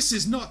 This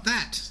is not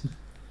that.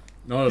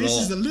 Not at This all.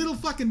 is a little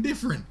fucking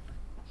different.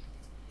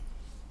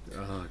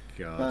 Oh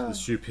god, the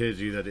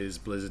stupidity that is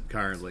Blizzard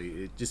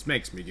currently, it just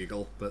makes me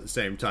giggle, but at the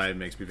same time it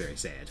makes me very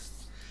sad.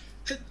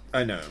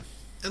 I know.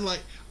 And like,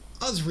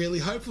 I was really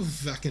hopeful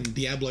for fucking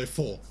Diablo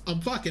 4.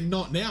 I'm fucking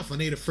not now if I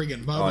need a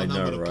friggin' mobile I know,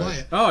 number to right? play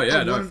it. Oh yeah,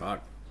 I wanted,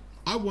 fuck.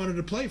 I wanted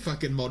to play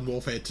fucking Modern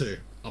Warfare 2.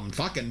 I'm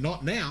fucking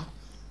not now.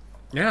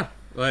 Yeah,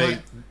 like,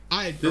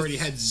 I already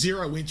had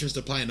zero interest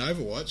in playing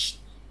Overwatch.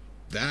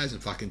 That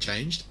hasn't fucking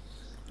changed.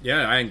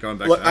 yeah, I ain't going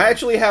back Look, to that. I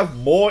actually have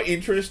more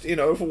interest in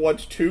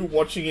Overwatch 2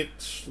 watching it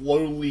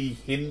slowly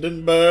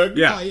Hindenburg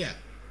Yeah. Oh, yeah.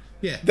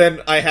 Yeah.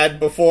 than I had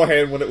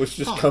beforehand when it was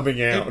just Oh,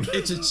 coming out.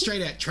 It's a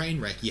straight out train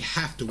wreck. You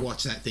have to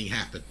watch that thing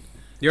happen.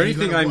 The only And you've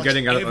thing gotta I'm watch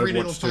getting out of every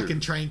little Overwatch 2. fucking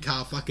train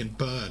car fucking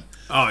burn.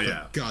 Oh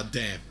yeah. God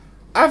damn.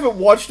 I haven't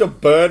watched a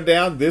burn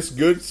down this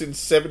good since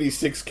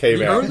 76 came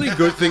The out. only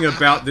good thing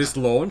about this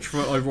launch for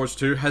Overwatch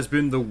 2 has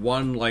been the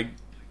one, like,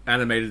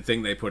 animated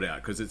thing they put out,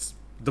 because it's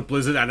the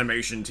Blizzard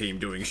animation team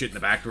doing shit in the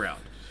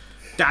background.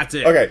 That's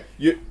it. Okay,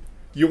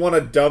 you want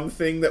a dumb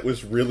thing that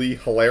was really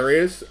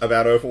hilarious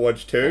about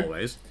Overwatch 2?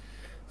 Always.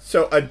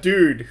 So a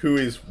dude who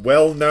is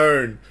well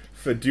known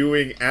for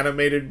doing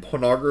animated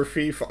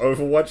pornography for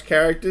Overwatch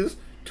characters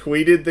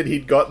tweeted that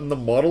he'd gotten the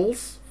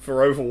models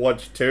for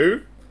Overwatch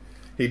 2.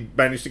 He'd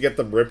managed to get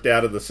them ripped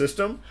out of the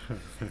system,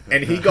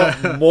 and he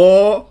got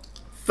more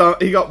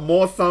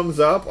thumbs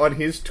up on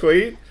his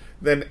tweet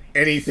than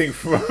anything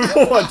from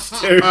Overwatch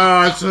 2.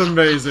 Oh, it's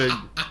amazing.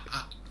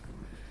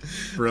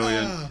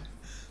 Brilliant.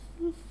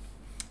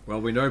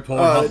 Well, we know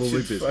Pornhub will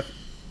leak this.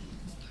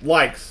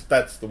 Likes,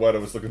 that's the word I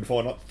was looking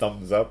for, not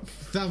thumbs up.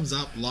 Thumbs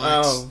up,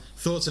 likes, Oh.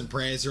 thoughts and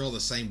prayers are all the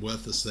same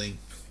worthless thing.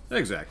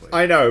 Exactly.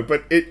 I know,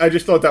 but I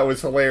just thought that was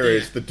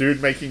hilarious. Yeah. The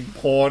dude making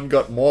porn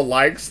got more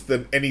likes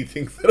than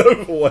anything that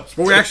Overwatch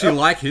But we did. actually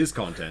like his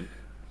content.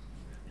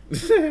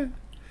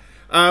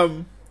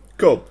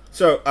 Cool.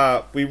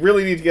 So, we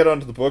really need to get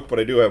onto the book, but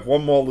I do have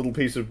one more little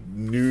piece of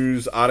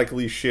news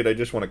article-y shit I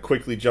just want to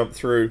quickly jump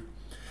through.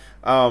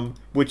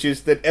 Which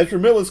is that Ezra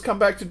Miller's come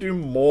back to do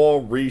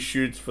more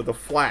reshoots for The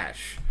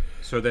Flash.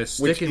 So they're Which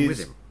sticking with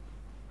is him.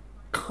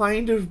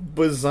 kind of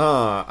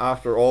bizarre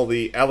after all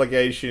the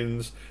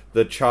allegations,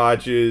 the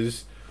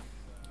charges,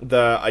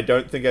 I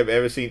don't think I've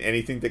ever seen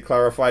anything that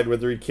clarified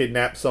whether he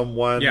kidnapped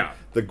someone, Yeah.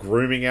 the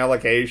grooming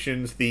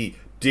allegations, the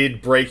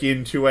did break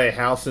into a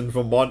house in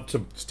Vermont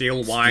to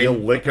Steal wine, steal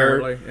liquor.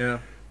 apparently. Yeah.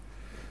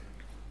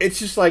 It's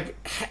just like,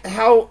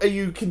 how are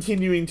you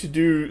continuing to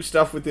do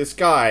stuff with this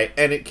guy?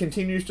 And it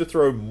continues to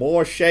throw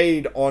more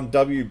shade on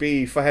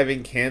WB for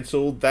having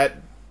cancelled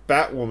that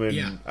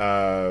Batwoman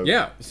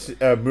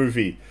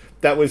movie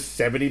that was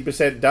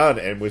 70% done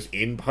and was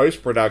in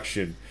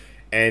post-production.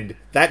 And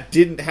that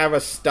didn't have a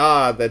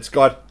star that's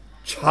got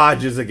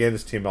charges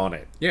against him on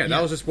it. Yeah,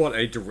 that was just, what,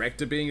 a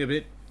director being a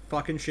bit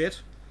fucking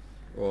shit?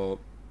 Or...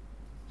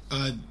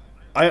 Uh,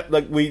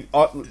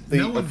 The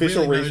no one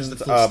official really knows reasons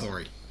the full are...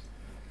 story.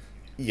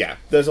 Yeah,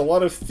 there's a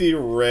lot of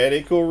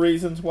theoretical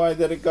reasons why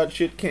that it got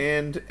shit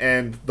canned,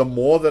 and the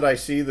more that I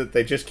see that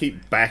they just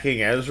keep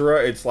backing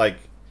Ezra, it's like,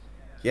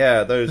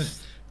 yeah, those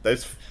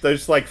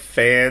like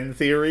fan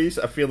theories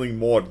are feeling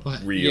more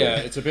But- real. Yeah,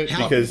 it's a bit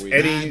How Because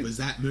weird. any- bad was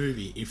that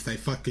movie if they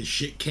fucking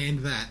shit canned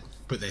that,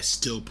 but they're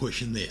still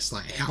pushing this?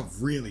 Like, how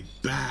really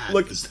bad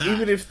Look, was that?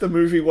 even if the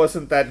movie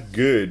wasn't that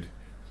good,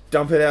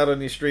 dump it out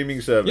on your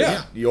streaming service.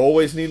 Yeah. You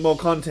always need more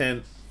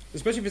content.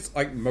 Especially if it's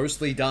like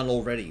mostly done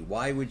already.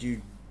 Why would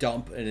you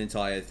dump an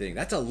entire thing?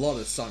 That's a lot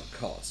of sunk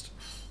cost.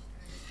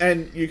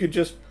 And you could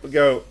just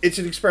go, it's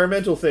an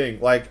experimental thing.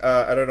 Like,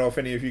 I don't know if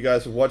any of you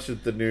guys have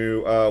watched the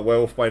new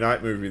Werewolf by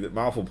Night movie that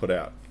Marvel put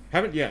out.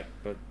 Haven't yet,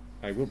 but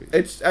I will be.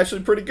 It's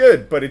actually pretty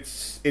good, but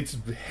it's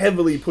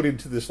heavily put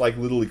into this like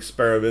little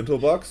experimental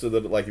box, so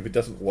that like if it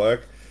doesn't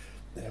work,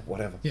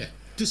 whatever. yeah,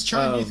 just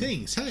try new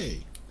things.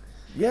 Hey,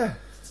 Yeah,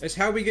 It's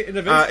how we get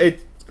innovation.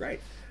 it's Great.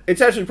 it's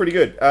actually pretty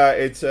good.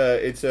 It's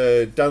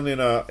done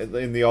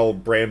in the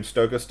old Bram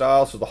Stoker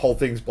style, so the whole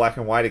thing's black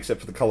and white except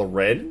for the color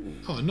red.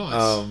 oh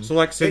nice. So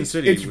like Sin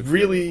City. It's with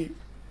really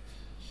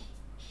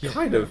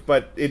kind of,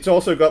 but it's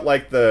also got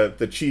like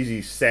the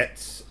cheesy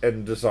sets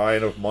and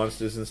design of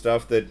monsters and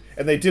stuff and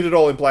they did it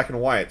all in black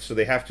and white, so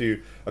they have to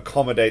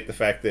accommodate the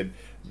fact that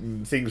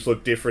things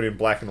look different in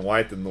black and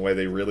white than the way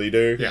they really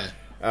do. Yeah.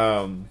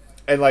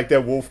 And like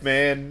their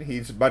Wolfman,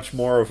 he's much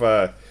more of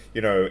a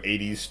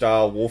 80s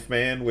style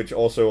Wolfman, which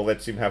also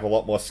lets him have a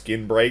lot more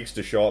skin breaks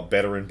to show up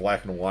better in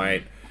black and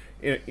white.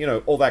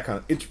 All that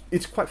kind of...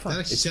 It's quite fun. That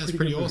actually It's a sounds good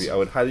pretty movie. awesome. I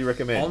would highly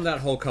recommend. On that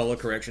whole color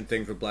correction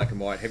thing for black and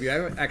white, have you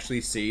ever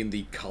actually seen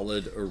the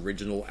colored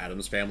original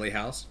Addams Family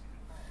house?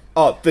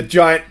 Oh, the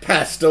giant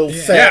pastel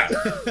Yeah.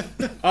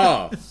 set.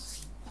 Oh,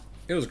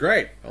 it was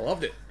great. I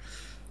loved it.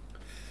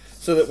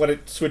 so that when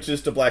it switches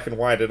to black and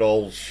white, it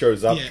all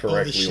shows up all the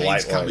correctly,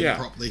 shades come in light-wise.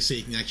 properly, so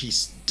you can actually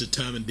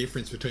determine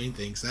difference between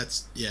things.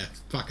 That's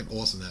fucking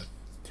awesome. That.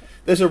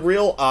 There's a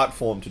real art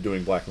form to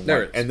doing black and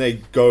There white, is. and they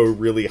go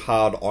really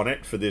hard on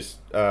it for this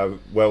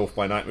Werewolf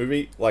by Night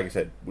movie. Like I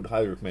said, would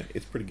highly recommend.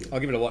 It's pretty good. I'll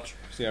give it a watch.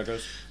 See how it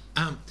goes.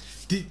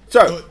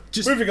 So,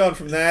 moving on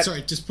from that,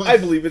 sorry, just I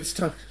believe it's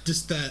time.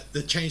 Just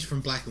the change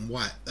from black and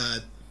white.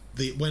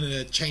 When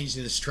it changed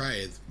in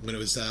Australia, when it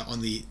was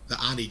on the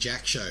Auntie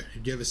Jack show.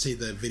 Did you ever see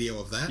the video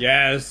of that?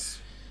 Yes.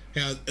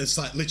 It's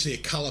like literally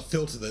a color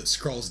filter that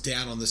scrolls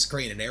down on the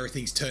screen and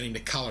everything's turning to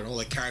color and all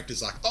the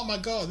characters like, oh my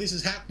god, this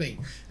is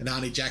happening. And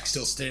Auntie Jack's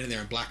still standing there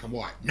in black and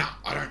white. No,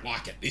 I don't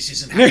like it. This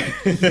isn't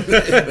happening.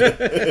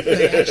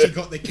 They actually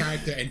got the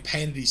character and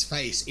painted his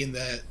face in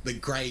the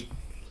grey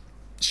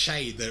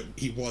shade that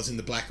he was in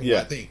the black and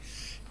white thing.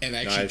 And they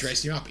actually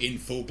dressed him up in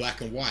full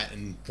black and white,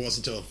 and it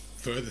wasn't until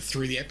further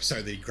through the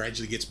episode that he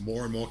gradually gets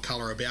more and more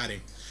color about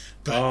him.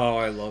 But, Oh,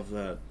 I love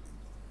that.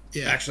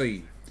 yeah.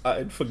 Actually,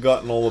 I'd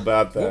forgotten all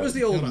about that. what was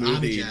the old Hold on,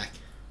 Auntie movie? Jack.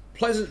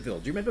 Pleasantville.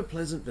 Do you remember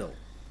Pleasantville?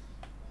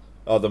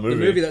 Oh, the movie.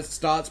 The movie that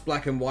starts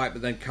black and white,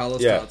 but then color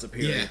Yeah. starts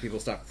appearing Yeah. and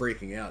people start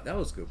freaking out. That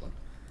was a good one.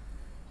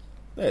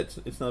 Yeah,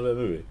 it's not a bad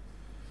movie.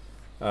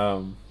 We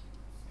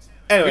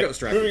Anyway, got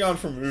distracted. moving on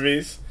from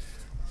movies,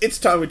 it's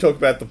time we talk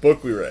about the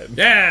book we read.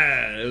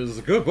 Yeah, it was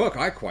a good book.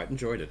 I quite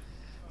enjoyed it.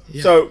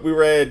 Yeah. So we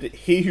read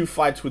He Who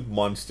Fights with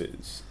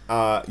Monsters.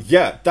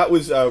 That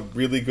was a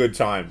really good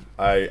time.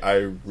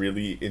 I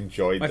really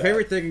enjoyed My that.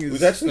 favorite thing It is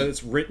was that actually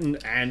it's written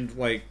and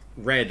like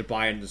read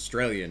by an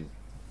Australian,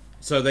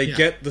 so they Yeah.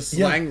 get the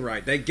slang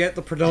right. They get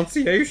the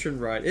pronunciation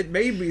right. It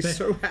made me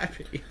so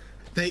happy.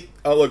 They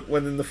look,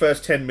 when in the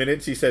first 10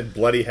 minutes he said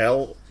bloody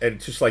hell, and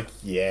it's just like,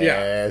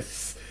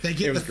 yes. they It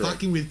get the was great.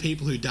 fucking with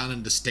people who don't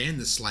understand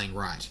the slang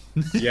right.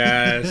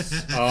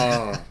 Yes,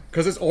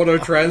 because it's auto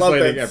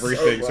translating that so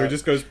everything, so it much.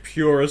 just goes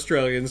pure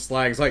Australian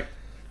slang. It's like,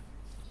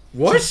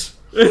 what? It's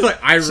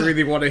like I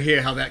really want to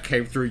hear how that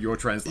came through your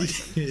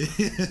translation.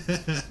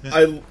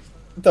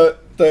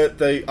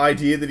 The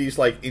idea that he's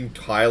like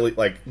entirely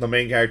like the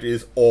main character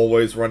is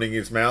always running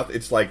his mouth.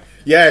 It's like,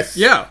 yes,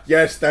 Yeah.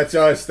 yes, that's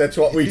us. That's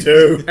what we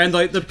do. And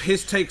like the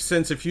piss takes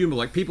sense of humor.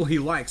 Like people he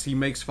likes, he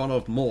makes fun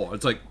of more.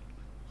 It's like,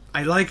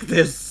 I like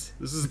this.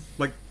 This is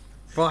like,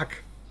 fuck.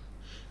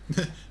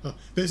 Oh,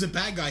 there's a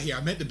bad guy here.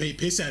 I meant to beat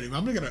piss out of him.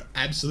 I'm gonna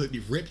absolutely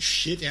rip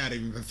shit out of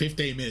him for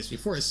 15 minutes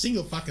before a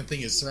single fucking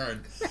thing is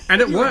thrown.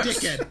 And it You're a works.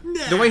 dickhead.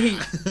 Nah. The way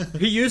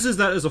he uses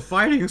that as a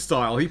fighting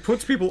style, he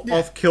puts people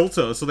off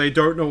kilter so they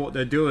don't know what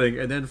they're doing,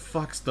 and then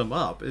fucks them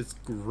up. It's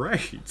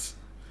great.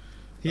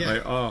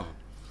 Yeah.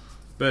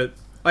 But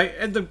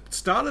and the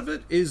start of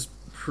it is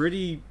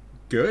pretty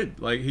good.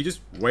 Like he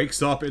just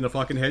wakes up in a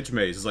fucking hedge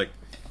maze. It's like,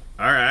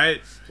 all right,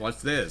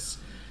 what's this?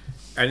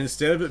 And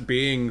instead of it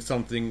being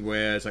something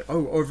where it's like,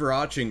 oh,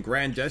 overarching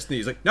grand destiny,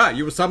 it's like, no,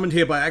 you were summoned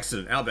here by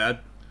accident. How bad?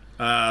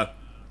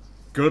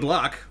 Good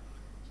luck.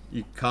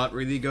 You can't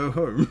really go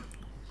home.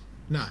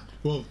 No.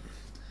 Well,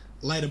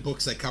 later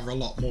books they cover a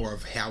lot more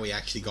of how we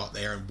actually got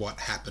there and what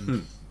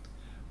happened.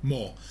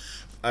 More.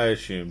 I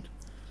assumed.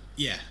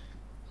 Yeah.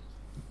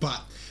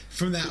 But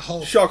from that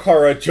whole Shock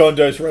horror. John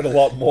Doe's read a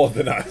lot more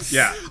than us.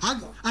 Yeah.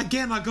 I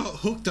got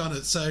hooked on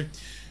it. So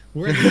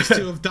where these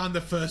two have done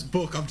the first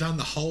book, I've done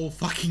the whole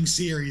fucking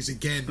series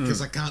again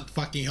because I can't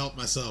fucking help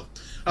myself.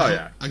 Oh,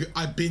 yeah.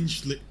 I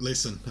binge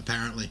listen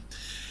apparently.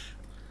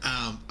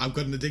 I've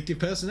got an addictive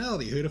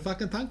personality. Who'd have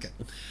fucking thunk it?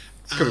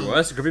 Could be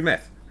worse. It could be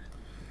meth.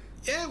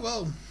 Yeah,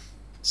 well,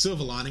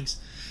 silver linings.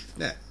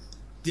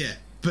 Yeah.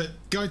 But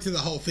going through the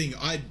whole thing,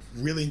 I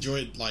really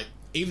enjoyed like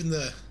even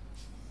the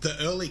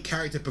early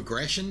character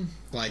progression.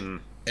 Like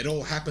it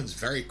all happens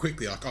very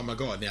quickly. Like, oh my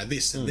god, now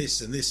this and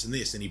this and this and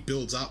this, and he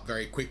builds up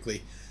very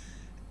quickly,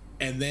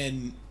 and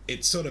then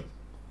it sort of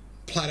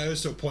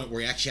plateaus to a point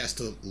where he actually has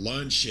to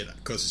learn shit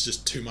because it's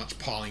just too much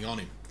piling on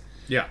him.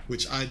 Yeah.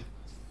 Which I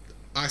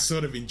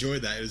sort of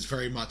enjoyed that. It was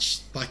very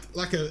much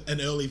like an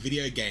early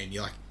video game.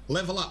 You're like,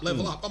 level up.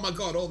 Oh my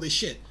god, all this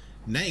shit.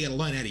 Now you gotta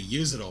learn how to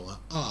use it all. Like,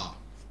 oh,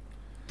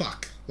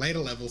 fuck. Later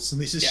levels,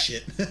 and this is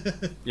shit.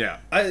 Yeah.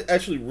 I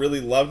actually really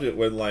loved it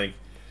when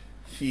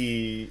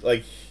he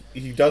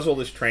does all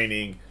this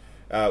training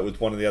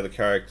with one of the other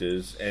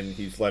characters, and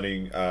he's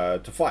learning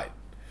to fight.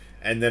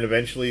 And then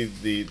eventually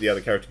the other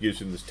character gives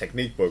him this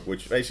technique book,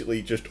 which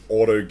basically just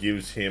auto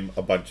gives him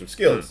a bunch of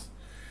skills.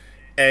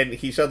 And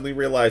he suddenly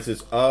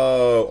realizes,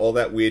 oh, all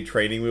that weird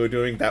training we were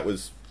doing, that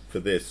was for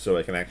this, so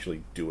I can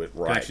actually do it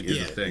right. actually do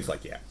isn't the it? thing. He's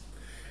like, yeah.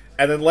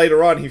 And then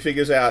later on, he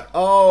figures out,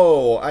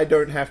 oh, I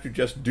don't have to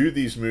just do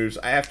these moves,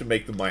 I have to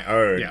make them my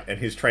own. Yeah. And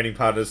his training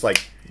partner's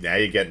like, now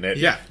you're getting it.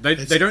 Yeah, they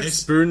don't it's-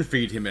 spoon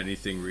feed him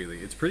anything really.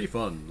 It's pretty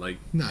fun. Like,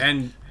 No.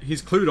 and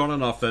he's clued on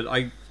enough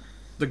that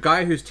the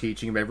guy who's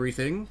teaching him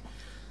everything,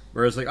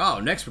 whereas like, oh,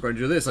 next we're going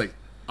to do this. Like,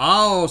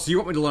 oh, so you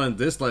want me to learn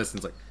this lesson?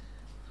 It's like,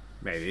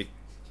 maybe.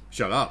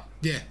 Shut up.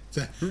 Yeah.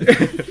 So,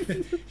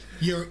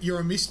 you're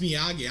a Miss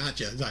Miyagi, aren't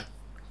you? It's like,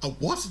 a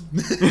what?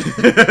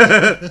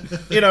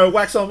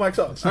 Wax on, wax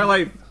off. I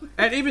like,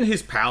 And even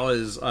his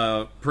powers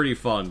are pretty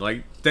fun.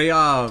 Like, they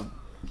are,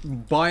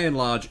 by and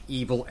large,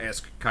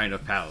 evil-esque kind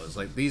of powers.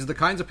 Like, these are the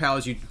kinds of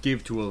powers you'd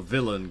give to a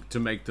villain to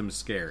make them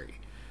scary.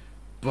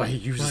 But he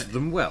uses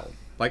them well.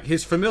 Like,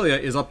 his familiar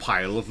is a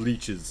pile of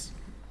leeches.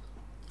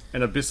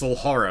 An abyssal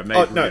horror made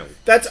real. No,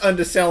 that's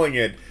underselling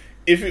it.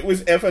 If it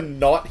was ever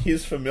not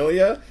his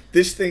familiar,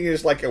 this thing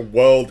is like a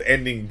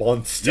world-ending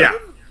monster. Yeah.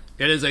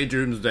 It is a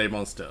doomsday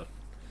monster.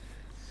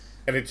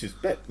 And it's his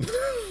pet.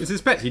 It's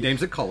his pet. He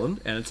names it Colin,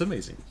 and it's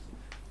amazing.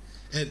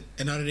 And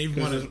I don't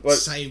even want to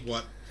say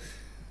what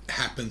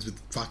happens with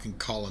fucking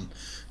Colin.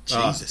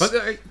 Jesus.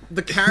 But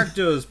the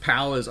character's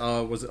powers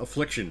was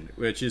affliction,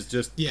 which is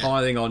just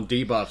piling on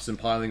debuffs and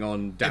piling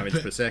on damage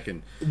per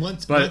second.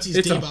 Once his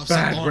debuffs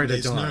are on,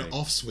 there's no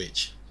off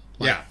switch.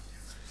 Yeah.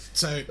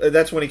 So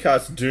that's when he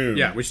casts Doom.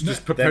 Yeah, which just then it's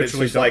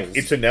perpetually just like, doubles.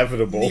 it's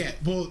inevitable. Yeah,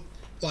 well,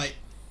 like,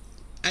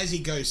 as he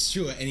goes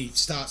through it and he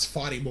starts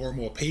fighting more and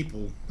more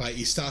people, like,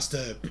 he starts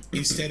to,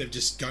 instead of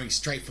just going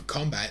straight for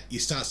combat, he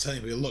starts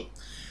telling people, look,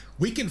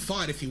 we can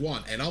fight if you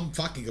want, and I'm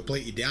fucking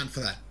completely down for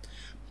that.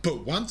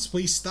 But once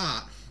we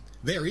start,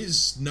 there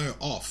is no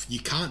off. You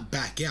can't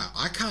back out.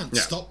 I can't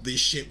stop this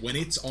shit when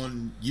it's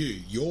on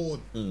you.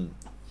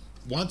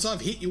 Once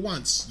I've hit you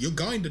once, you're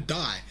going to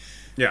die.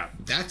 Yeah.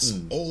 That's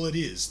all it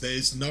is.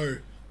 There's no,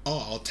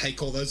 I'll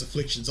take all those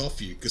afflictions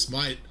off you, because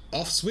my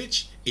off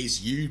switch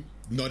is you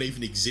not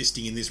even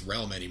existing in this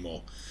realm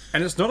anymore.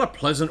 And it's not a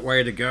pleasant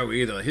way to go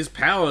either. His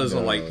powers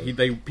are like,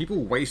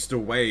 people waste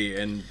away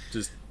and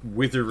just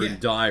wither and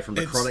die from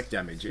necrotic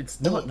damage. It's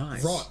not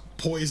nice. Rot,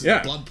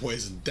 poison, blood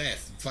poison,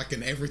 death,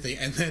 fucking everything.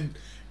 And then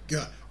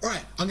go,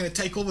 alright, I'm going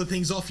to take all the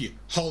things off you.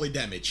 Holy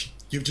damage.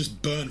 You've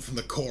just burned from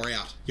the core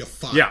out. You're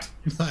fucked. Yeah,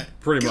 like,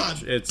 pretty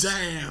God much.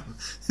 Damn.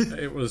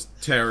 It was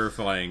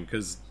terrifying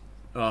because,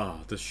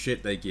 the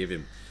shit they give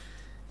him.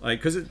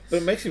 Like, because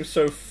But it makes him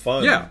so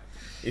fun. Yeah.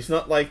 It's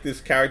not like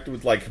this character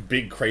with like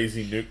big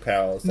crazy nuke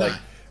powers. No.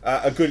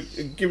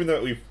 Like given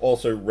that we've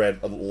also read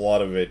a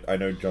lot of it, I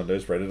know John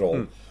Doe's read it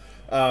all.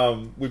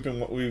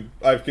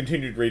 I've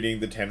continued reading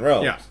the Ten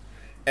Realms. Yeah.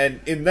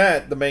 And in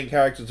that, the main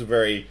characters are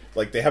very,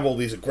 like, they have all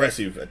these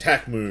aggressive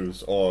attack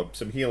moves, or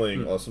some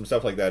healing, or some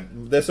stuff like that.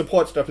 Their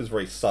support stuff is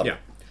very subtle. Yeah.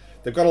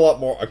 They've got a lot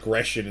more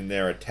aggression in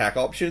their attack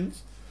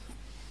options.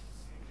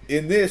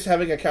 In this,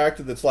 having a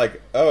character that's like,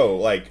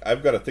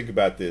 I've got to think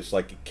about this.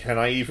 Like, can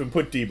I even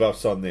put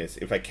debuffs on this?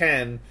 If I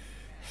can,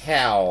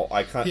 how?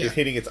 I can't. If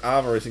hitting its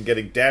armor isn't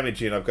getting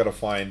damage in, I've got to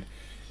find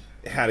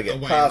how to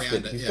get past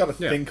it. He's got to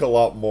think a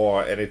lot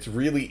more, and it's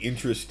really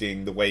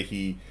interesting the way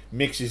he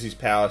mixes his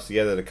powers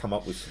together to come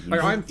up with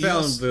solutions. I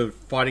found the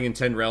fighting in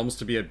Ten Realms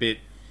to be a bit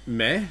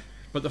meh,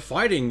 but the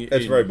fighting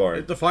it's very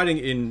boring. The fighting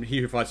in He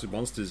Who Fights with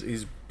Monsters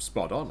is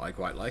spot on. I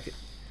quite like it.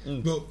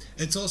 Well,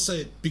 it's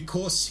also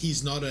because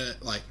he's not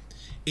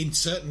in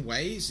certain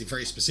ways, in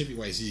very specific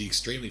ways, he's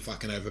extremely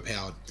fucking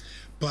overpowered.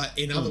 But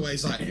in other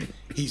ways, like,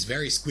 he's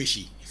very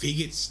squishy. If he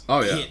gets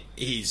hit,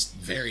 he's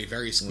very,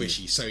 very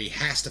squishy. So he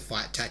has to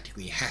fight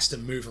tactically. He has to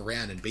move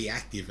around and be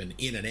active and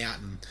in and out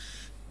and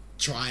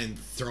try and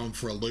throw him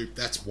for a loop.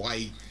 That's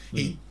why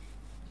he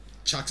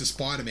chucks a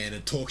Spider-Man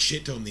and talks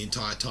shit to him the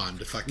entire time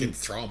to fucking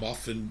throw him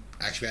off and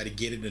actually be able to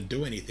get in and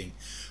do anything.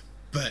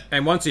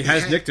 And once he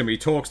has nicked him, he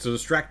talks to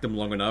distract them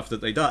long enough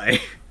that they die.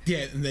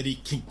 Yeah, and that he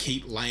can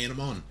keep laying them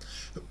on.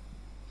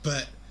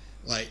 But,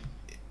 like,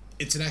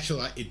 it's an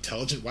actual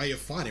intelligent way of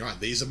fighting. Right,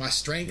 these are my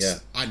strengths. Yeah.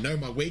 I know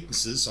my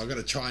weaknesses, so I've got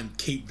to try and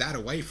keep that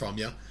away from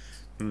you.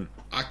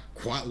 I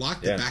quite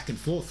like the back and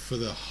forth for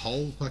the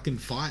whole fucking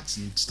fights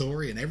and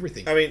story and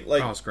everything. I mean,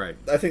 like, it's great.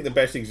 I think the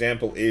best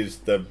example is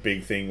the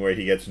big thing where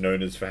he gets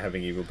known as for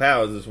having evil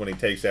powers is when he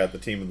takes out the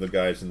team of the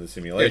guys in the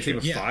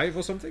simulation. Team of 5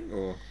 or something?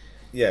 Or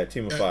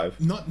team of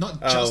 5.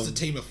 Not just a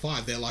team of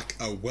 5. They're like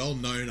a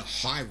well-known,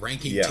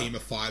 high-ranking team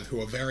of 5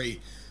 who are very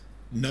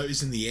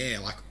nose in the air.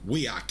 Like,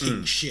 we are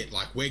king shit.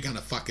 Like, we're gonna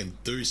fucking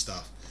do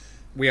stuff.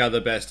 We are the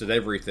best at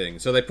everything.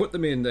 So they put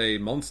them in a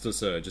monster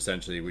surge,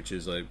 essentially, which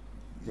is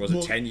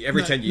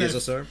every 10 years or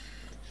so?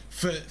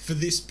 For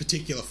this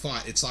particular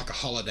fight, it's like a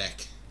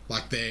holodeck.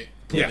 Like, they're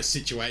put in a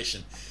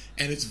situation,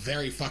 and it's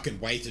very fucking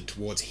weighted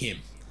towards him.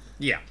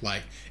 Yeah.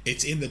 Like,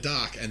 it's in the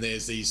dark, and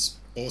there's these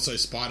also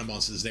spider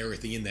monsters and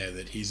everything in there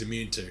that he's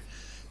immune to.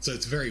 So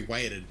it's very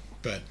weighted,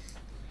 but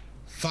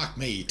fuck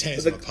me, he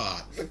tears them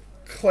apart. The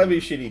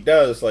clever shit he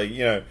does, like,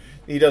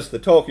 he does the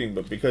talking,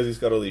 but because he's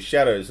got all these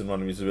shadows, and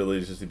one of his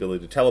abilities is the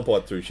ability to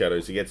teleport through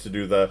shadows, he gets to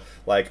do the,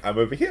 like, I'm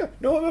over here,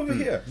 no, I'm over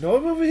here, no,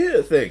 I'm over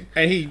here thing.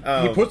 And he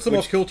puts them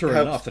off kilter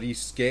enough that he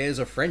scares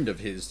a friend of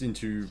his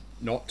into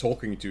not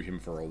talking to him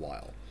for a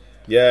while.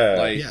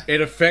 Yeah. It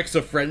affects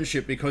a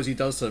friendship because he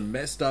does some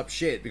messed up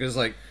shit. Because,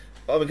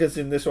 because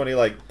in this one he,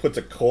 like, puts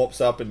a corpse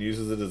up and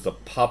uses it as a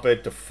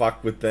puppet to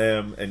fuck with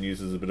them, and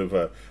uses a bit of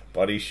a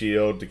body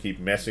shield to keep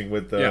messing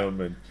with them,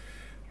 and...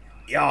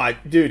 Yeah,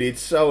 dude, it's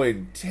so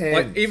intense.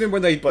 Like, even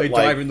when they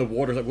dive in the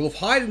water, it's like, we'll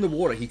hide in the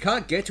water. He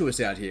can't get to us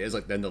out here. It's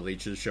like, then the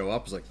leeches show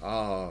up. It's like,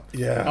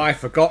 I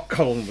forgot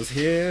Colin was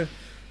here.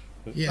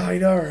 Yeah. I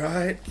know,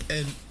 right?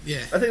 And,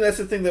 I think that's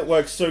the thing that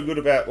works so good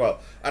about, well,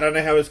 I don't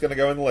know how it's going to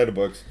go in the later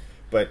books,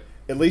 But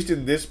at least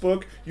in this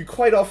book, you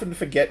quite often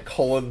forget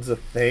Colin's a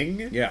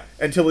thing. Yeah.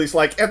 Until he's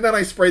like, and then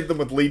I sprayed them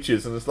with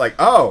leeches, and it's like,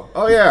 oh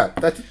yeah,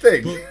 that's a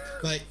thing. Well,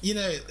 like, you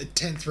know,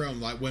 10th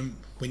realm, like when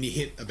you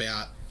hit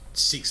about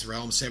 6th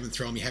realm, 7th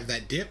realm, you have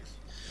that dip.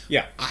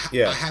 Yeah.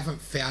 Yeah. I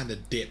haven't found a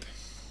dip.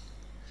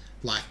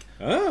 Like,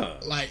 Oh.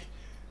 like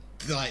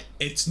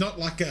it's not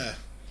like a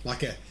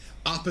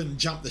up and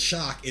jump the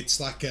shark. It's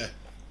like a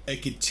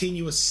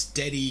continuous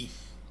steady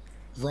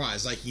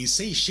rise. Like, you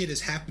see shit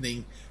is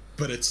happening,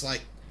 but it's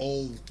like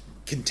all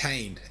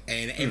contained,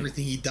 and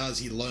everything he does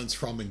he learns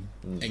from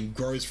and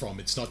grows from.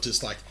 It's not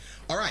just like,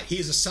 all right,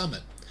 here's a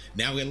summit,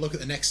 now we're gonna look at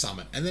the next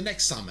summit and the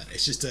next summit.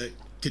 It's just a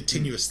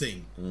continuous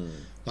thing.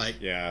 Like,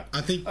 Yeah.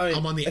 I think I mean,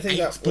 I'm on the I think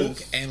 8th that was-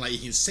 book, and like, you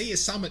can see a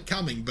summit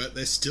coming, but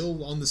they're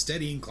still on the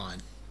steady incline.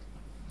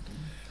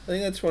 I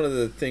think that's one of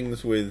the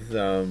things with.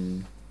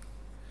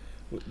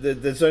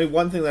 There's only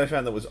one thing that I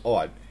found that was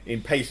odd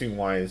in pacing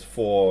wise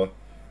for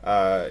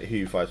He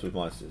Who Fights with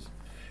Monsters,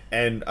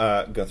 and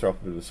I'm gonna throw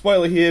up a bit of a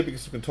spoiler here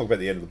because I'm gonna talk about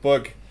the end of the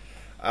book.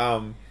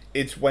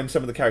 It's when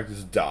some of the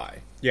characters die,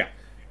 Yeah.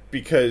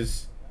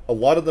 because a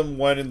lot of them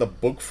weren't in the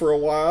book for a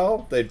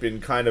while. They'd been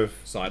kind of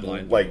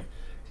Sidelined. like.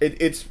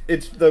 It's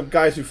the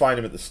guys who find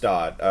him at the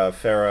start.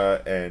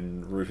 Farah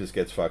and Rufus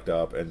gets fucked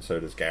up, and so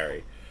does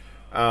Gary.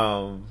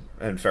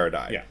 And Farah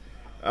died.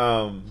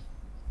 Yeah.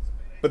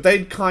 But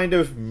they'd kind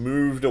of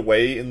moved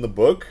away in the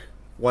book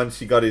once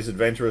he got his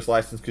adventurous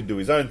license, could do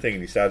his own thing,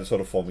 and he started sort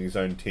of forming his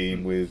own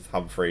team with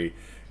Humphrey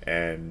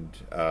and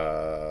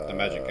The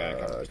magic guy.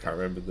 I can't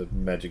remember the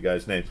magic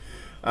guy's name.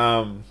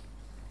 I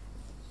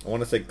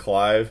want to say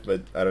Clive,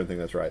 but I don't think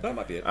that's right. That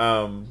might be it.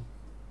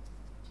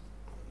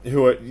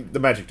 The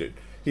magic dude.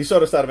 He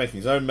sort of started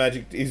making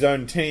his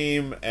own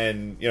team,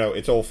 and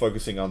it's all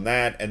focusing on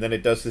that. And then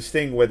it does this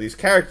thing where these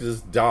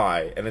characters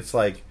die, and it's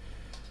like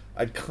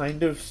I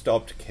kind of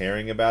stopped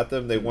caring about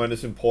them. They weren't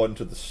as important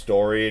to the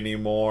story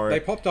anymore. They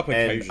popped up and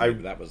occasionally,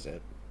 but that was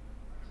it.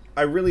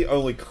 I really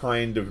only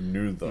kind of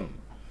knew them.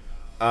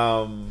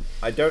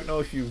 I don't know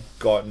if you've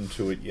gotten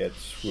to it yet,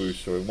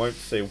 Swoosh, so I won't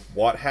say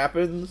what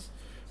happens,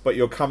 but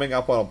you're coming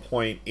up on a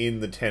point in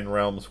the 10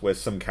 Realms where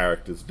some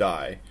characters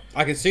die.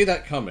 I can see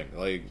that coming.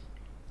 Like,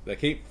 they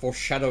keep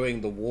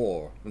foreshadowing the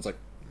war. It's like,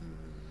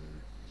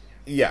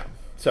 Yeah.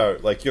 So,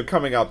 like, you're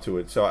coming up to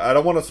it. So, I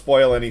don't want to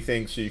spoil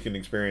anything so you can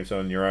experience it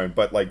on your own,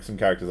 but, like, some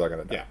characters are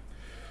going to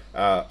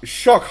die.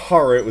 Shock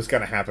horror, it was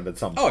going to happen at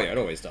some point. oh yeah, it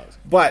always does.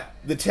 But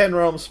the Ten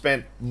Realms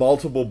spent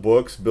multiple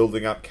books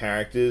building up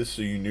characters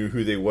so you knew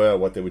who they were,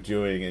 what they were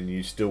doing, and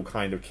you still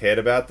kind of cared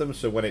about them.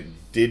 So when it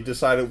did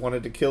decide it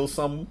wanted to kill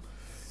some,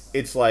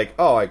 it's like,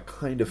 oh, I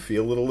kind of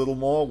feel it a little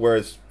more.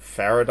 Whereas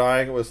Farah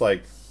dying, it was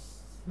like,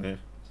 eh.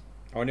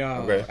 Oh no.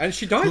 Okay. And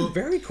she died Well-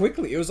 very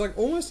quickly. It was like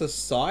almost a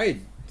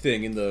side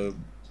thing in the...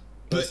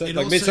 But it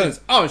like also-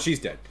 mid-sentence. Oh, and she's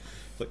dead.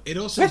 Like, It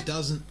also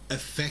doesn't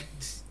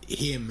affect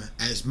him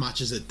as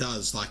much as it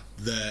does like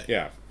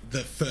Yeah.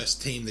 the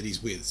first team that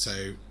he's with.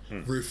 So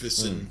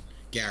Rufus and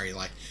Gary,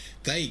 like,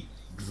 they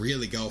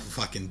really go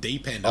for fucking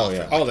deep end. Oh, after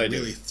yeah. it. Like, Oh, they it do.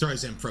 really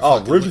throws them for a Oh,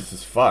 fucking Rufus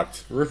is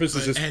fucked. Rufus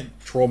is loop. just And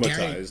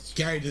traumatized.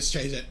 Gary just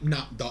says that,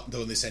 nah, not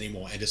doing this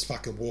anymore, and just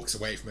fucking walks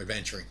away from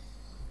adventuring.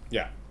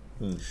 Yeah.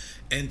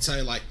 And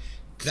so, like,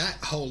 that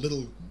whole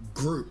little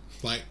group,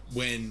 like,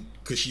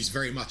 because she's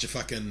very much a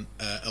fucking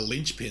a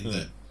linchpin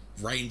that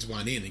reins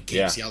one in and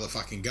keeps the other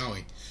fucking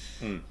going.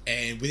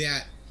 And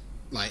without,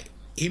 like,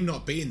 him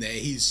not being there,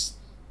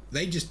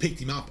 they just picked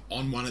him up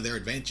on one of their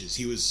adventures.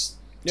 He was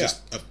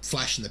just a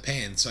flash in the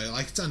pan. So,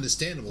 like, it's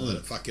understandable that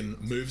it fucking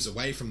moves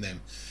away from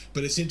them.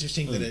 But it's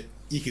interesting that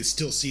you can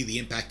still see the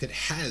impact it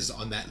has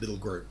on that little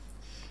group.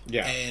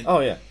 Yeah. And, Oh,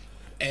 yeah.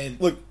 and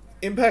Look,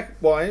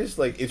 impact-wise,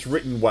 like, it's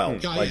written well.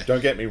 Oh, Like, yeah.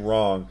 don't get me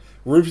wrong.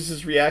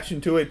 Rufus's reaction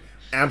to it,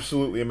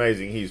 absolutely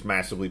amazing. He's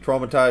massively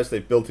traumatized.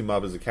 They've built him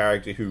up as a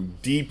character who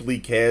deeply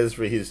cares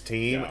for his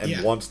team and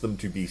Yeah. wants them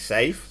to be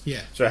safe.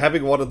 Yeah. So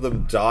having one of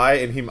them die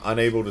and him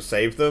unable to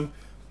save them,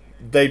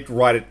 they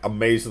write it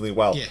amazingly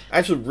well. Yeah. I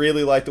actually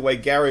really like the way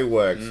Gary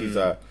works.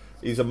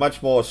 He's a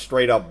much more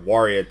straight up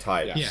warrior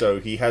type. Yeah. So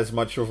he has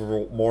much of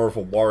more of a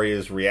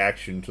warrior's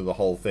reaction to the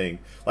whole thing.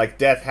 Like,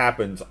 death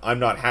happens, I'm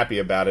not happy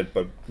about it,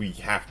 but we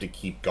have to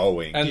keep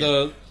going. And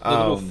the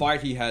little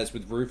fight he has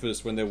with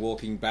Rufus when they're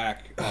walking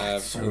back from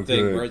so the thing,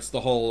 good. where it's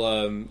the whole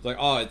like,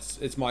 oh,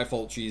 it's my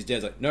fault she's dead.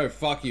 It's like, no,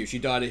 fuck you, she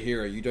died a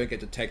hero. You don't get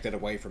to take that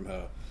away from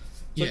her.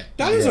 It's like,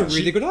 that is a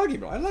really good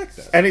argument. I like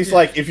that. And he's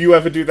like, if you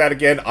ever do that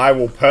again, I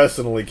will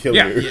personally kill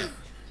Yeah. you. Yeah.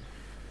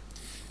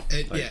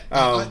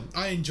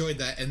 I enjoyed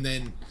that, and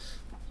then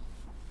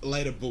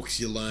later books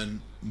you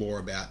learn more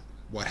about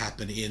what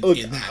happened in Look,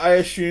 that. I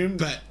assumed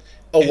but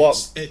a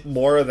lot it's-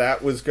 more of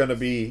that was going to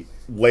be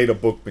later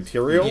book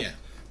material. Yeah.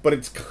 But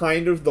it's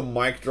kind of the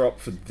mic drop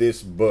for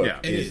this book Yeah.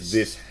 It is is.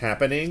 this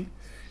happening.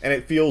 And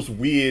it feels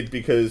weird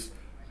because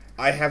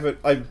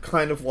I've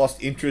kind of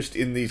lost interest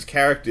in these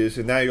characters,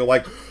 and now you're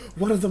like,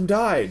 one of them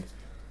died.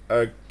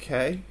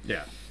 Okay.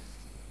 Yeah.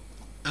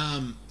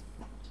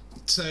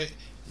 So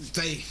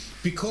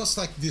because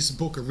like this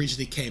book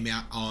originally came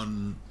out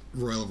on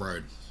Royal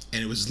Road,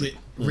 and it was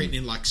written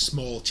in like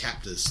small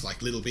chapters,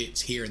 like little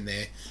bits here and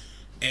there.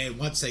 And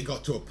once they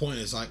got to a point,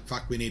 it's like,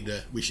 fuck,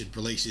 we should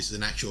release this as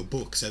an actual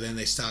book. So then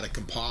they started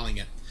compiling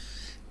it.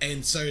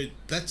 And so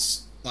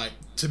that's, like,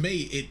 to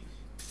me, it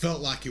felt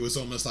like it was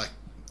almost like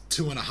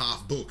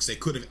 2.5 books. They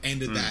could have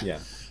ended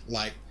that,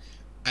 like,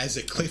 as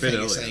a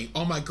cliffhanger saying,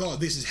 oh my God,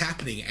 this is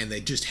happening. And they're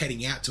just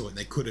heading out to it. And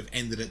they could have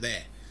ended it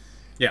there.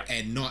 Yeah.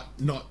 And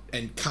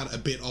and cut a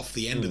bit off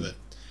the end of it.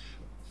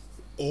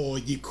 Or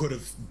you could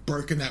have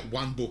broken that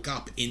one book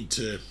up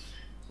into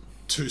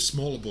 2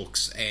 smaller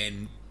books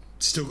and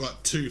still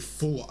got 2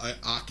 full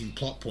arcing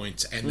plot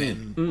points and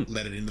then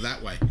let it into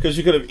that way. Because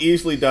you could have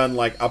easily done,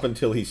 like, up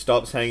until he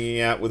stops hanging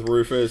out with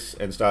Rufus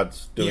and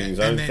starts doing his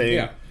own thing.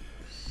 Yeah.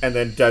 And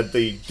then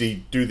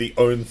do the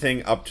own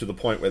thing up to the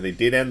point where they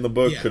did end the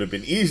book. Could have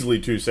been easily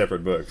 2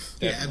 separate books.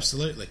 Definitely. Yeah,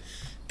 absolutely.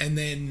 And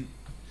then...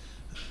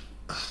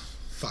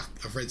 fuck,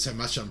 I've read so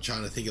much I'm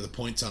trying to think of the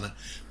points on it.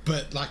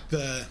 But, like,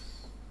 the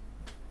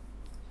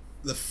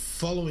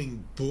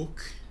following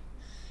book...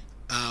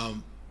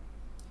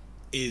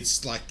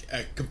 is like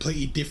a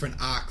completely different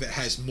arc that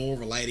has more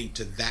relating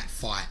to that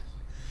fight.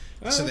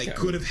 So they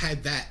could have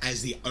had that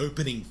as the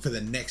opening for the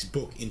next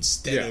book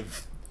instead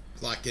of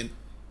like a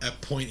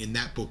point in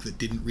that book that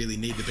didn't really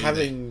need to be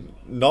Having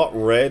not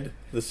read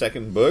the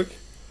second book,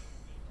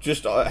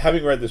 just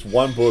having read this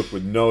one book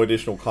with no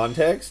additional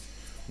context,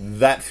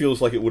 that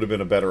feels like it would have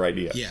been a better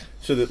idea. Yeah.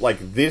 So that,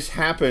 like, this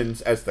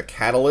happens as the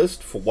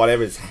catalyst for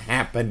whatever's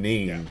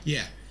happening.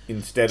 Yeah.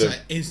 Instead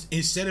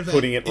of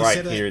putting it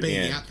right here at the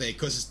end. Out there,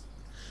 because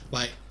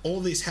like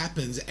all this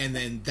happens and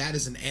then that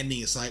is an ending.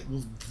 It's like,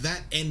 well,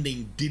 that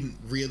ending didn't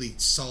really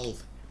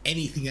solve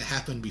anything that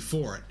happened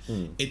before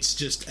it. It's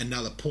just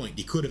another point.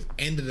 You could have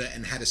ended it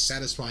and had a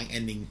satisfying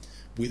ending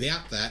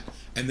without that,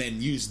 and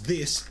then used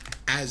this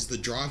as the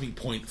driving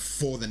point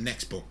for the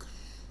next book.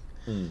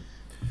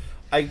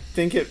 I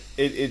think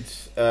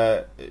it's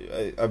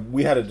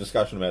we had a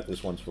discussion about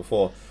this once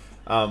before.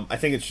 I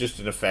think it's just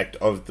an effect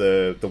of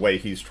the way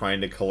he's trying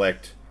to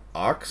collect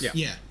arcs.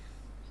 Yeah.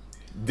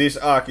 This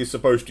arc is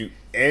supposed to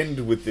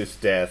end with this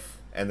death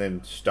and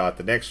then start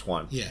the next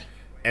one. Yeah.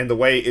 And the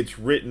way it's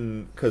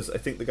written, because I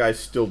think the guy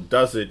still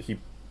does it, he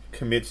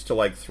commits to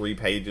like 3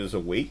 pages a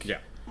week. Yeah.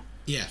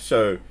 Yeah.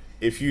 So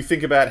if you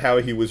think about how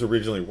he was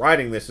originally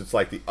writing this, it's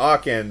like the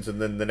arc ends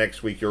and then the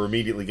next week you're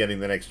immediately getting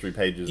the next 3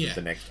 pages of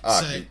the next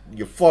arc. So,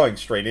 you're flowing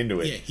straight into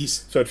it. Yeah,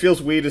 so it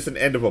feels weird as an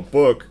end of a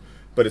book,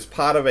 but it's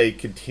part of a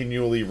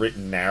continually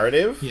written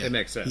narrative. Yeah. It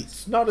makes sense.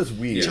 It's not as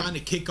weird. You're trying to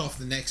kick off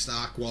the next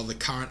arc while the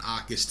current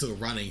arc is still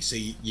running, so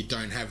you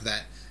don't have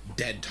that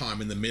dead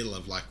time in the middle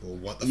of like, well,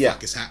 what the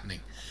fuck is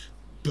happening?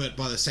 But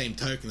by the same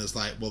token, it's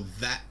like, well,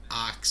 that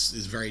arc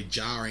is very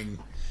jarring.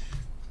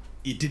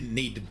 It didn't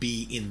need to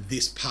be in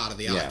this part of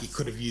the arc. You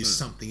could have used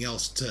something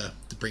else to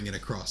bring it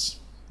across.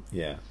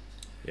 Yeah.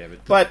 Yeah,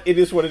 but it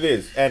is what it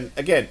is. And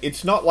again,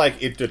 it's not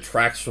like it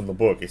detracts from the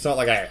book. It's not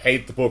like I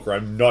hate the book or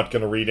I'm not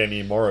going to read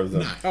any more of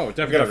them. No. Oh, I'm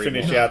definitely. going to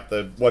finish out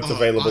what's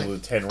available to the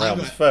 10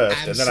 realms first,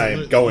 and then I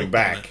am going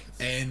back.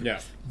 And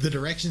the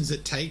directions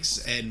it takes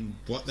and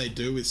what they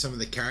do with some of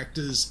the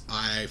characters,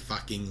 I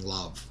fucking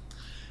love.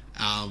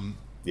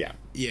 Yeah.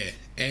 Yeah,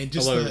 and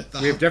just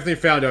we've definitely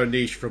found our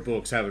niche for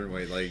books, haven't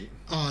we? Like,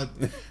 I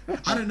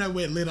don't know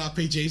where lit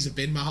RPGs have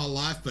been my whole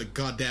life, but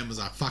goddamn was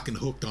I fucking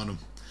hooked on them.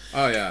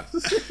 oh yeah,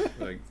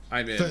 like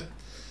I'm in. But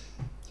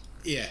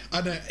yeah,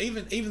 I know.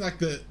 Even like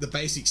the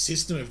basic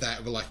system of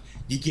that, where like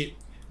you get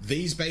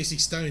these basic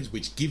stones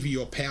which give you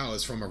your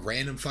powers from a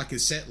random fucking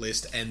set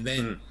list, and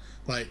then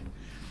like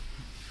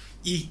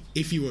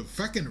if you were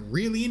fucking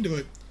really into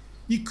it,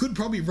 you could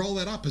probably roll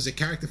that up as a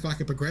character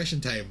fucking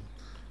progression table.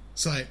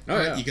 So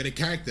you got a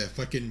character,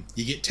 fucking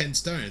you get 10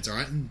 stones,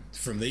 alright, and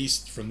from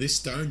this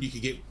stone you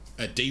could get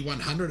a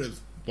D100 of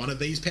one of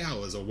these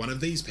powers, or one of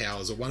these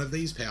powers, or one of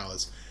these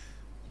powers.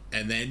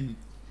 And then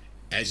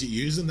as you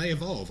use them they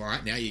evolve.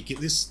 Alright, now you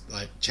get this,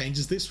 like,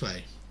 changes this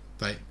way.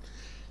 But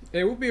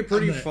it would be a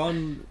pretty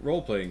fun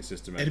role-playing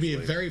system, actually. It'd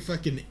be a very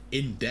fucking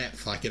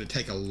in-depth, like it'd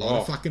take a lot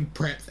of fucking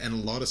prep and a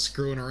lot of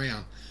screwing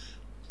around.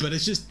 But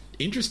it's just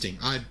interesting.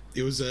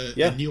 It was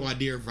a new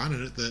idea of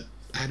running it that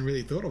I hadn't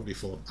really thought of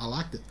before. I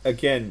liked it.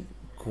 Again,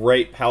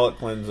 great palate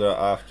cleanser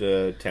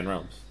after 10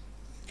 realms.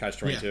 Catch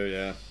 22,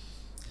 yeah.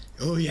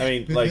 Oh yeah. I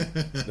mean, like,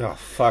 oh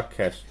fuck,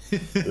 Catch.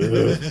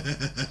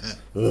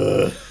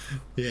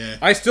 Yeah.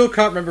 I still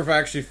can't remember if I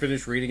actually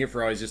finished reading it,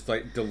 for I was just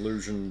like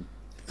delusion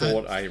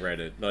thought I read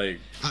it. Like,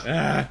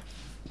 I'm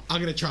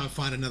gonna try and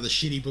find another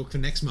shitty book for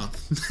next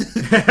month.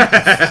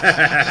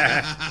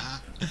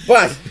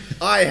 But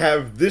I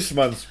have this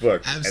month's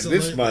book, Absolutely.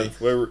 and this month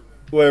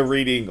we're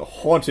reading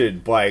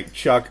Haunted by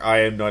Chuck. I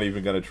am not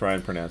even going to try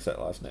and pronounce that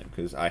last name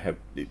because I have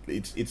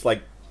it's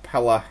like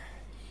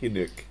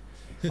Palahinik.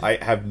 I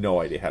have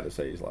no idea how to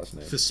say his last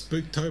name. For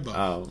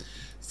Spooktober.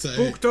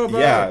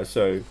 Spooktober. Yeah,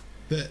 so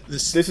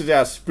this is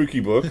our spooky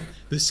book.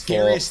 The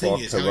scariest for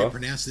thing is how October. you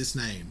pronounce this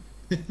name.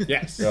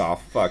 Yes. Oh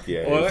fuck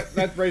yeah! Well,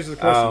 that raises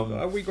the question: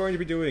 are we going to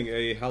be doing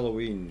a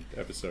Halloween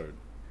episode?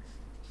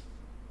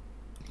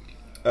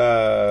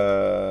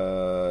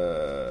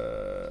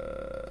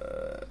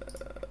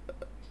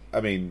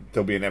 I mean,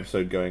 there'll be an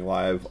episode going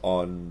live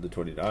on the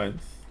 29th.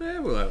 Yeah,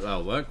 well,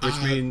 that'll work. Which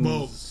means...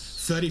 Well,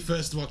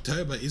 31st of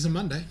October is a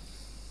Monday.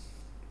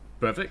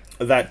 Perfect.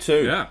 That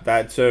too. Yeah.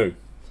 That too.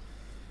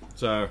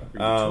 So, we can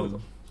two of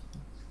them.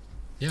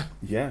 Yeah.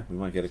 Yeah, we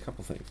might get a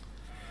couple things.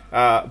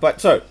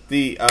 But so,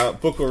 the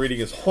book we're reading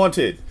is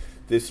Haunted.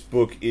 This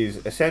book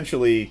is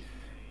essentially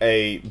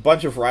a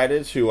bunch of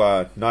writers who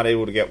are not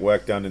able to get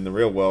work done in the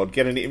real world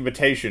get an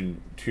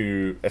invitation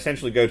to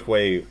essentially go to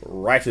a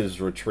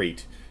writer's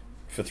retreat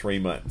for 3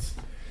 months.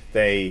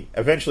 They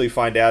eventually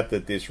find out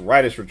that this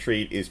writer's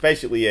retreat is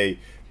basically a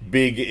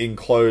big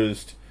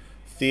enclosed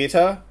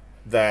theatre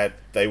that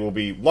they will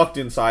be locked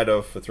inside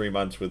of for 3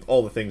 months with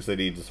all the things they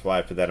need to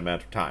survive for that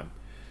amount of time.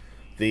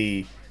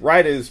 The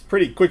writers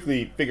pretty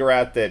quickly figure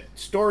out that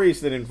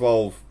stories that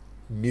involve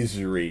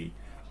misery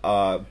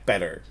are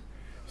better.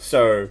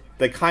 So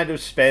they kind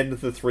of spend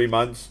the 3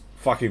 months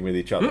fucking with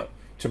each other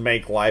to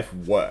make life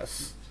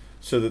worse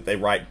so that they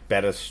write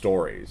better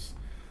stories.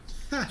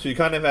 So you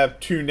kind of have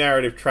two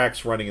narrative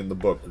tracks running in the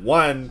book.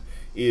 One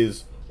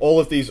is all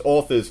of these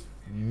authors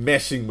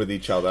messing with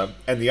each other,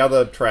 and the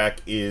other track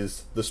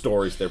is the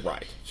stories they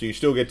write. So you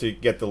still get to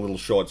get the little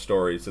short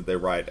stories that they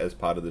write as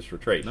part of this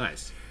retreat.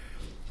 Nice.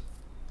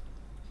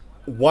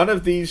 One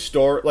of these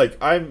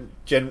I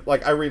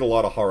read a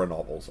lot of horror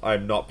novels.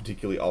 I'm not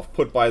particularly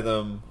off-put by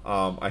them.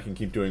 I can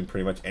keep doing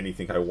pretty much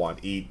anything I want,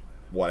 eat,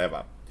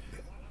 whatever.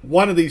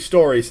 One of these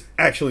stories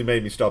actually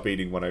made me stop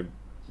eating when I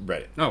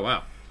read it. Oh,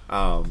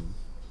 wow.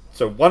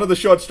 So one of the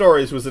short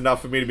stories was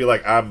enough for me to be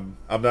like, I'm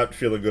not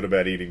feeling good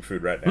about eating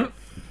food right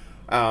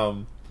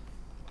now.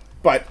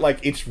 But like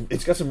it's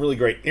got some really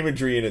great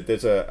imagery in it.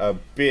 There's a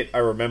bit I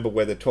remember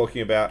where they're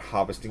talking about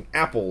harvesting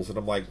apples, and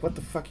I'm like, what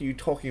the fuck are you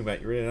talking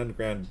about? You're in an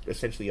underground,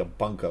 essentially a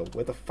bunker.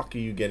 Where the fuck are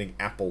you getting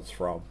apples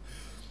from?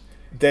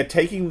 They're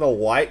taking the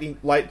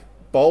light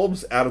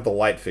bulbs out of the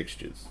light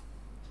fixtures.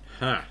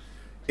 Huh.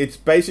 It's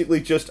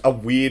basically just a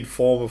weird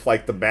form of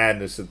like the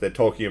madness that they're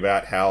talking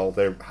about how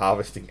they're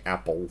harvesting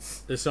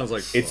apples. This sounds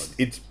like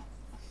fun.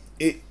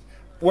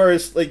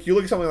 Whereas, like, you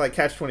look at something like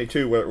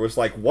Catch-22, where it was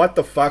like, what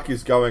the fuck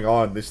is going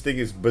on? This thing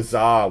is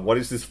bizarre. What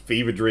is this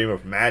fever dream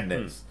of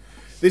madness?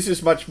 This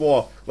is much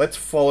more, let's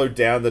follow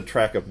down the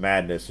track of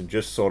madness and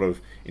just sort of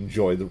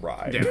enjoy the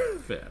ride. Yeah,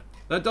 fair.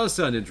 That does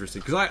sound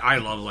interesting, because I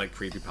love, like,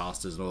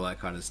 creepypastas and all that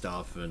kind of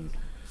stuff, and,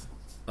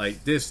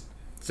 like, this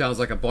sounds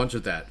like a bunch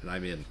of that, and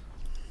I'm in.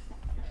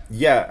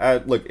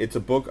 Yeah, look, it's a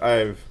book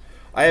I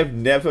have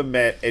never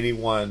met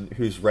anyone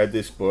who's read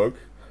this book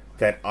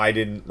that I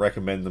didn't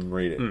recommend them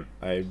read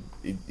it.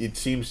 It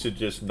seems to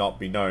just not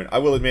be known. I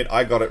will admit,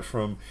 I got it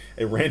from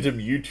a random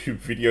YouTube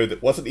video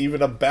that wasn't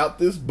even about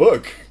this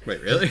book.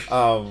 Wait, really?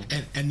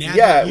 And now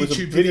yeah, that it was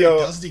a YouTube video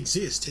doesn't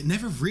exist. It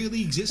never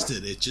really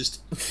existed. It's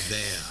just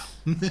there.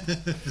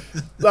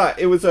 No,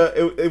 it was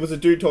a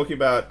dude talking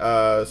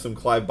about some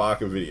Clive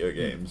Barker video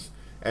games.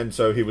 And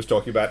so he was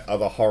talking about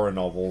other horror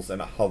novels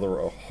and other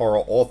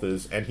horror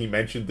authors, and he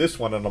mentioned this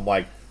one, and I'm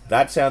like,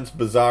 that sounds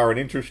bizarre and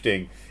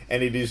interesting,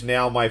 and it is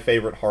now my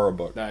favorite horror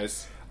book.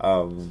 Nice.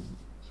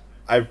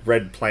 I've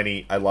read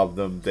plenty, I love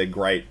them, they're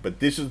great, but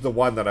this is the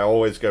one that I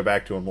always go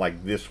back to. I'm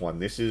like, this one.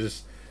 This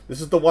is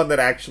the one that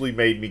actually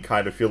made me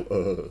kind of feel,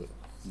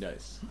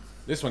 Nice.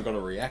 This one got a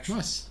reaction.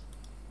 Nice.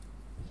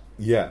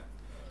 Yeah.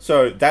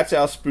 So that's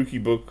our spooky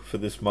book for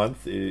this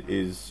month. It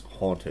is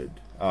Haunted.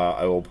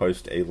 I will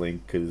post a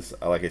link because,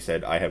 like I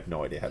said, I have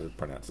no idea how to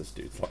pronounce this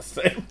dude's last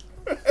name.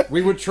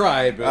 We would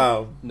try,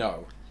 but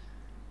no.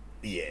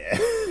 Yeah.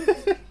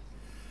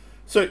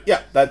 So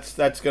yeah, that's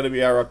going to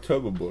be our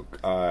October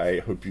book.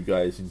 I hope you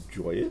guys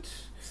enjoy it.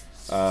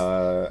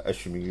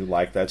 Assuming you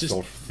like that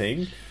sort of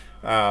thing.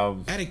 Out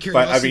of curiosity,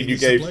 but, I mean, you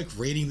does gave the bloke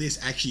reading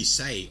this actually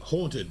say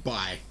 "haunted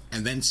by"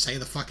 and then say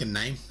the fucking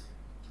name?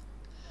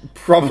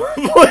 probably.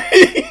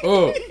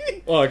 Oh,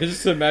 I can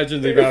just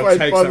imagine the If amount I of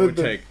takes that would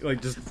bothered take.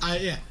 Like, just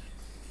Yeah.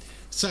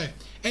 So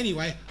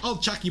anyway,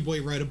 old Chucky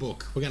Boy wrote a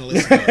book. We're going to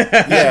listen to it.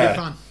 Yeah.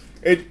 Fun.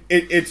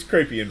 It's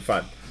creepy and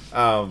fun.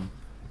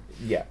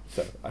 Yeah,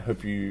 so I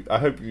hope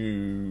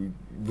you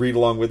read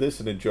along with us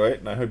and enjoy it,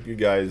 and I hope you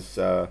guys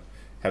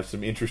have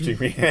some interesting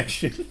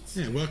reactions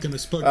Yeah, welcome to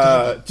Spoke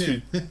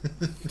to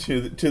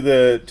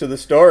the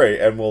story,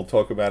 and we'll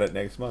talk about it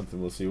next month,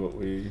 and we'll see what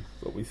we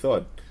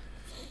thought.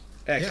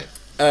 Yeah.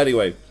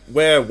 Anyway,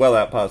 we're well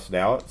out past an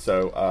hour,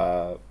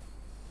 so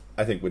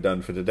I think we're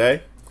done for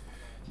today.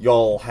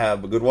 Y'all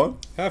have a good one.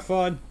 have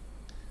fun.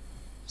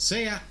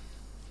 See ya.